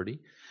of Liberty.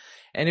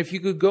 And if you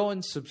could go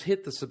and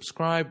hit the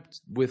subscribe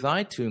with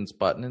iTunes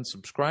button and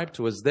subscribe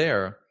to us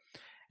there.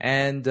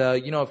 And,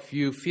 if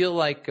you feel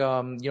like,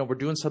 we're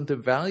doing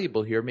something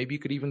valuable here, maybe you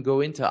could even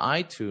go into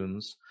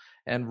iTunes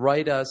and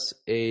write us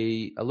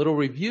a little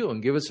review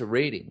and give us a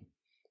rating,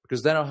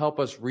 because that'll help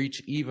us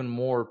reach even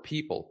more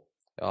people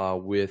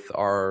with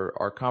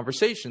our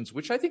conversations,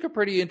 which I think are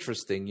pretty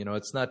interesting.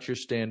 It's not your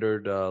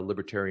standard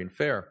libertarian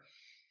fare.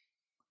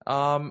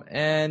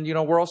 And,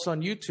 we're also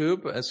on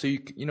YouTube. So,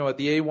 at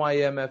the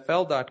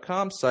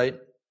aymfl.com site,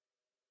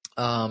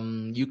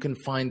 you can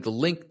find the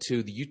link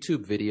to the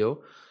YouTube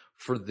video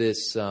for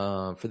this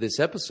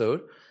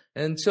episode.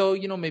 And so,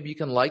 maybe you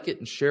can like it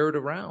and share it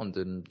around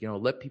and,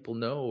 let people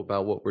know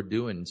about what we're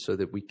doing so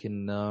that we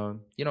can,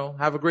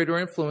 have a greater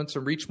influence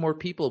and reach more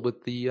people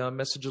with the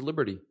message of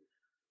liberty.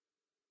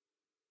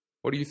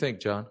 What do you think,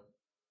 John?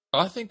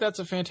 I think that's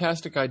a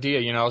fantastic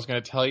idea. I was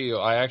going to tell you,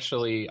 I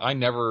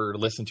never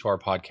listen to our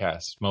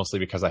podcast, mostly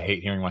because I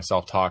hate hearing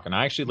myself talk. And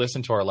I actually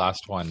listened to our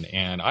last one,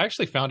 and I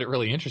actually found it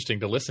really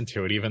interesting to listen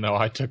to it, even though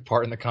I took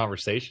part in the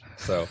conversation.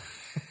 So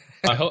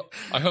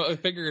I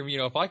figure,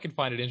 if I can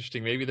find it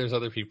interesting, maybe there's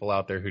other people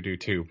out there who do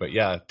too. But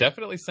yeah,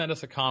 definitely send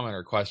us a comment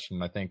or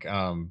question. I think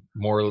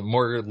more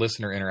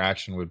listener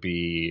interaction would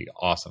be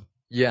awesome.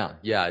 Yeah,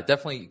 it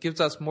definitely gives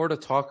us more to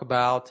talk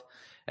about.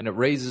 and it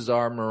raises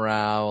our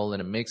morale,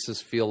 and it makes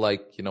us feel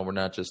like, we're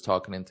not just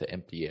talking into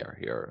empty air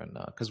here. And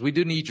because we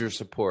do need your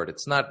support.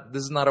 This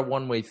is not a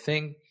one-way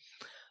thing.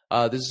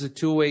 This is a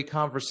two-way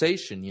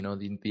conversation.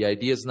 The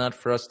idea is not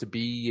for us to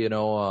be,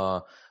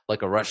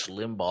 like a Rush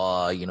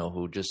Limbaugh,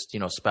 who just,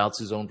 spouts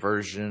his own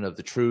version of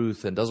the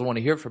truth and doesn't want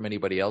to hear from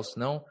anybody else.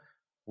 No,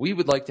 we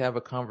would like to have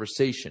a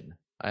conversation,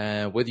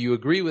 whether you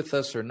agree with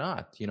us or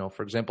not.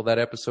 For example, that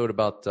episode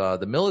about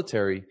the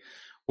military,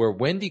 where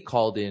Wendy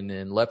called in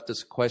and left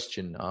us a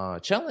question,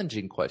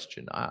 challenging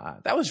question.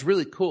 That was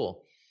really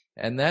cool.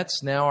 And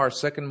that's now our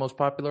second most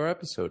popular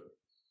episode.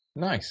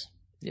 Nice.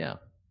 Yeah.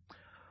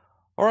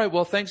 All right.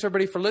 Well, thanks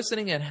everybody for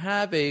listening, and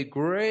have a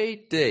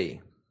great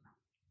day.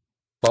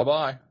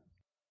 Bye-bye.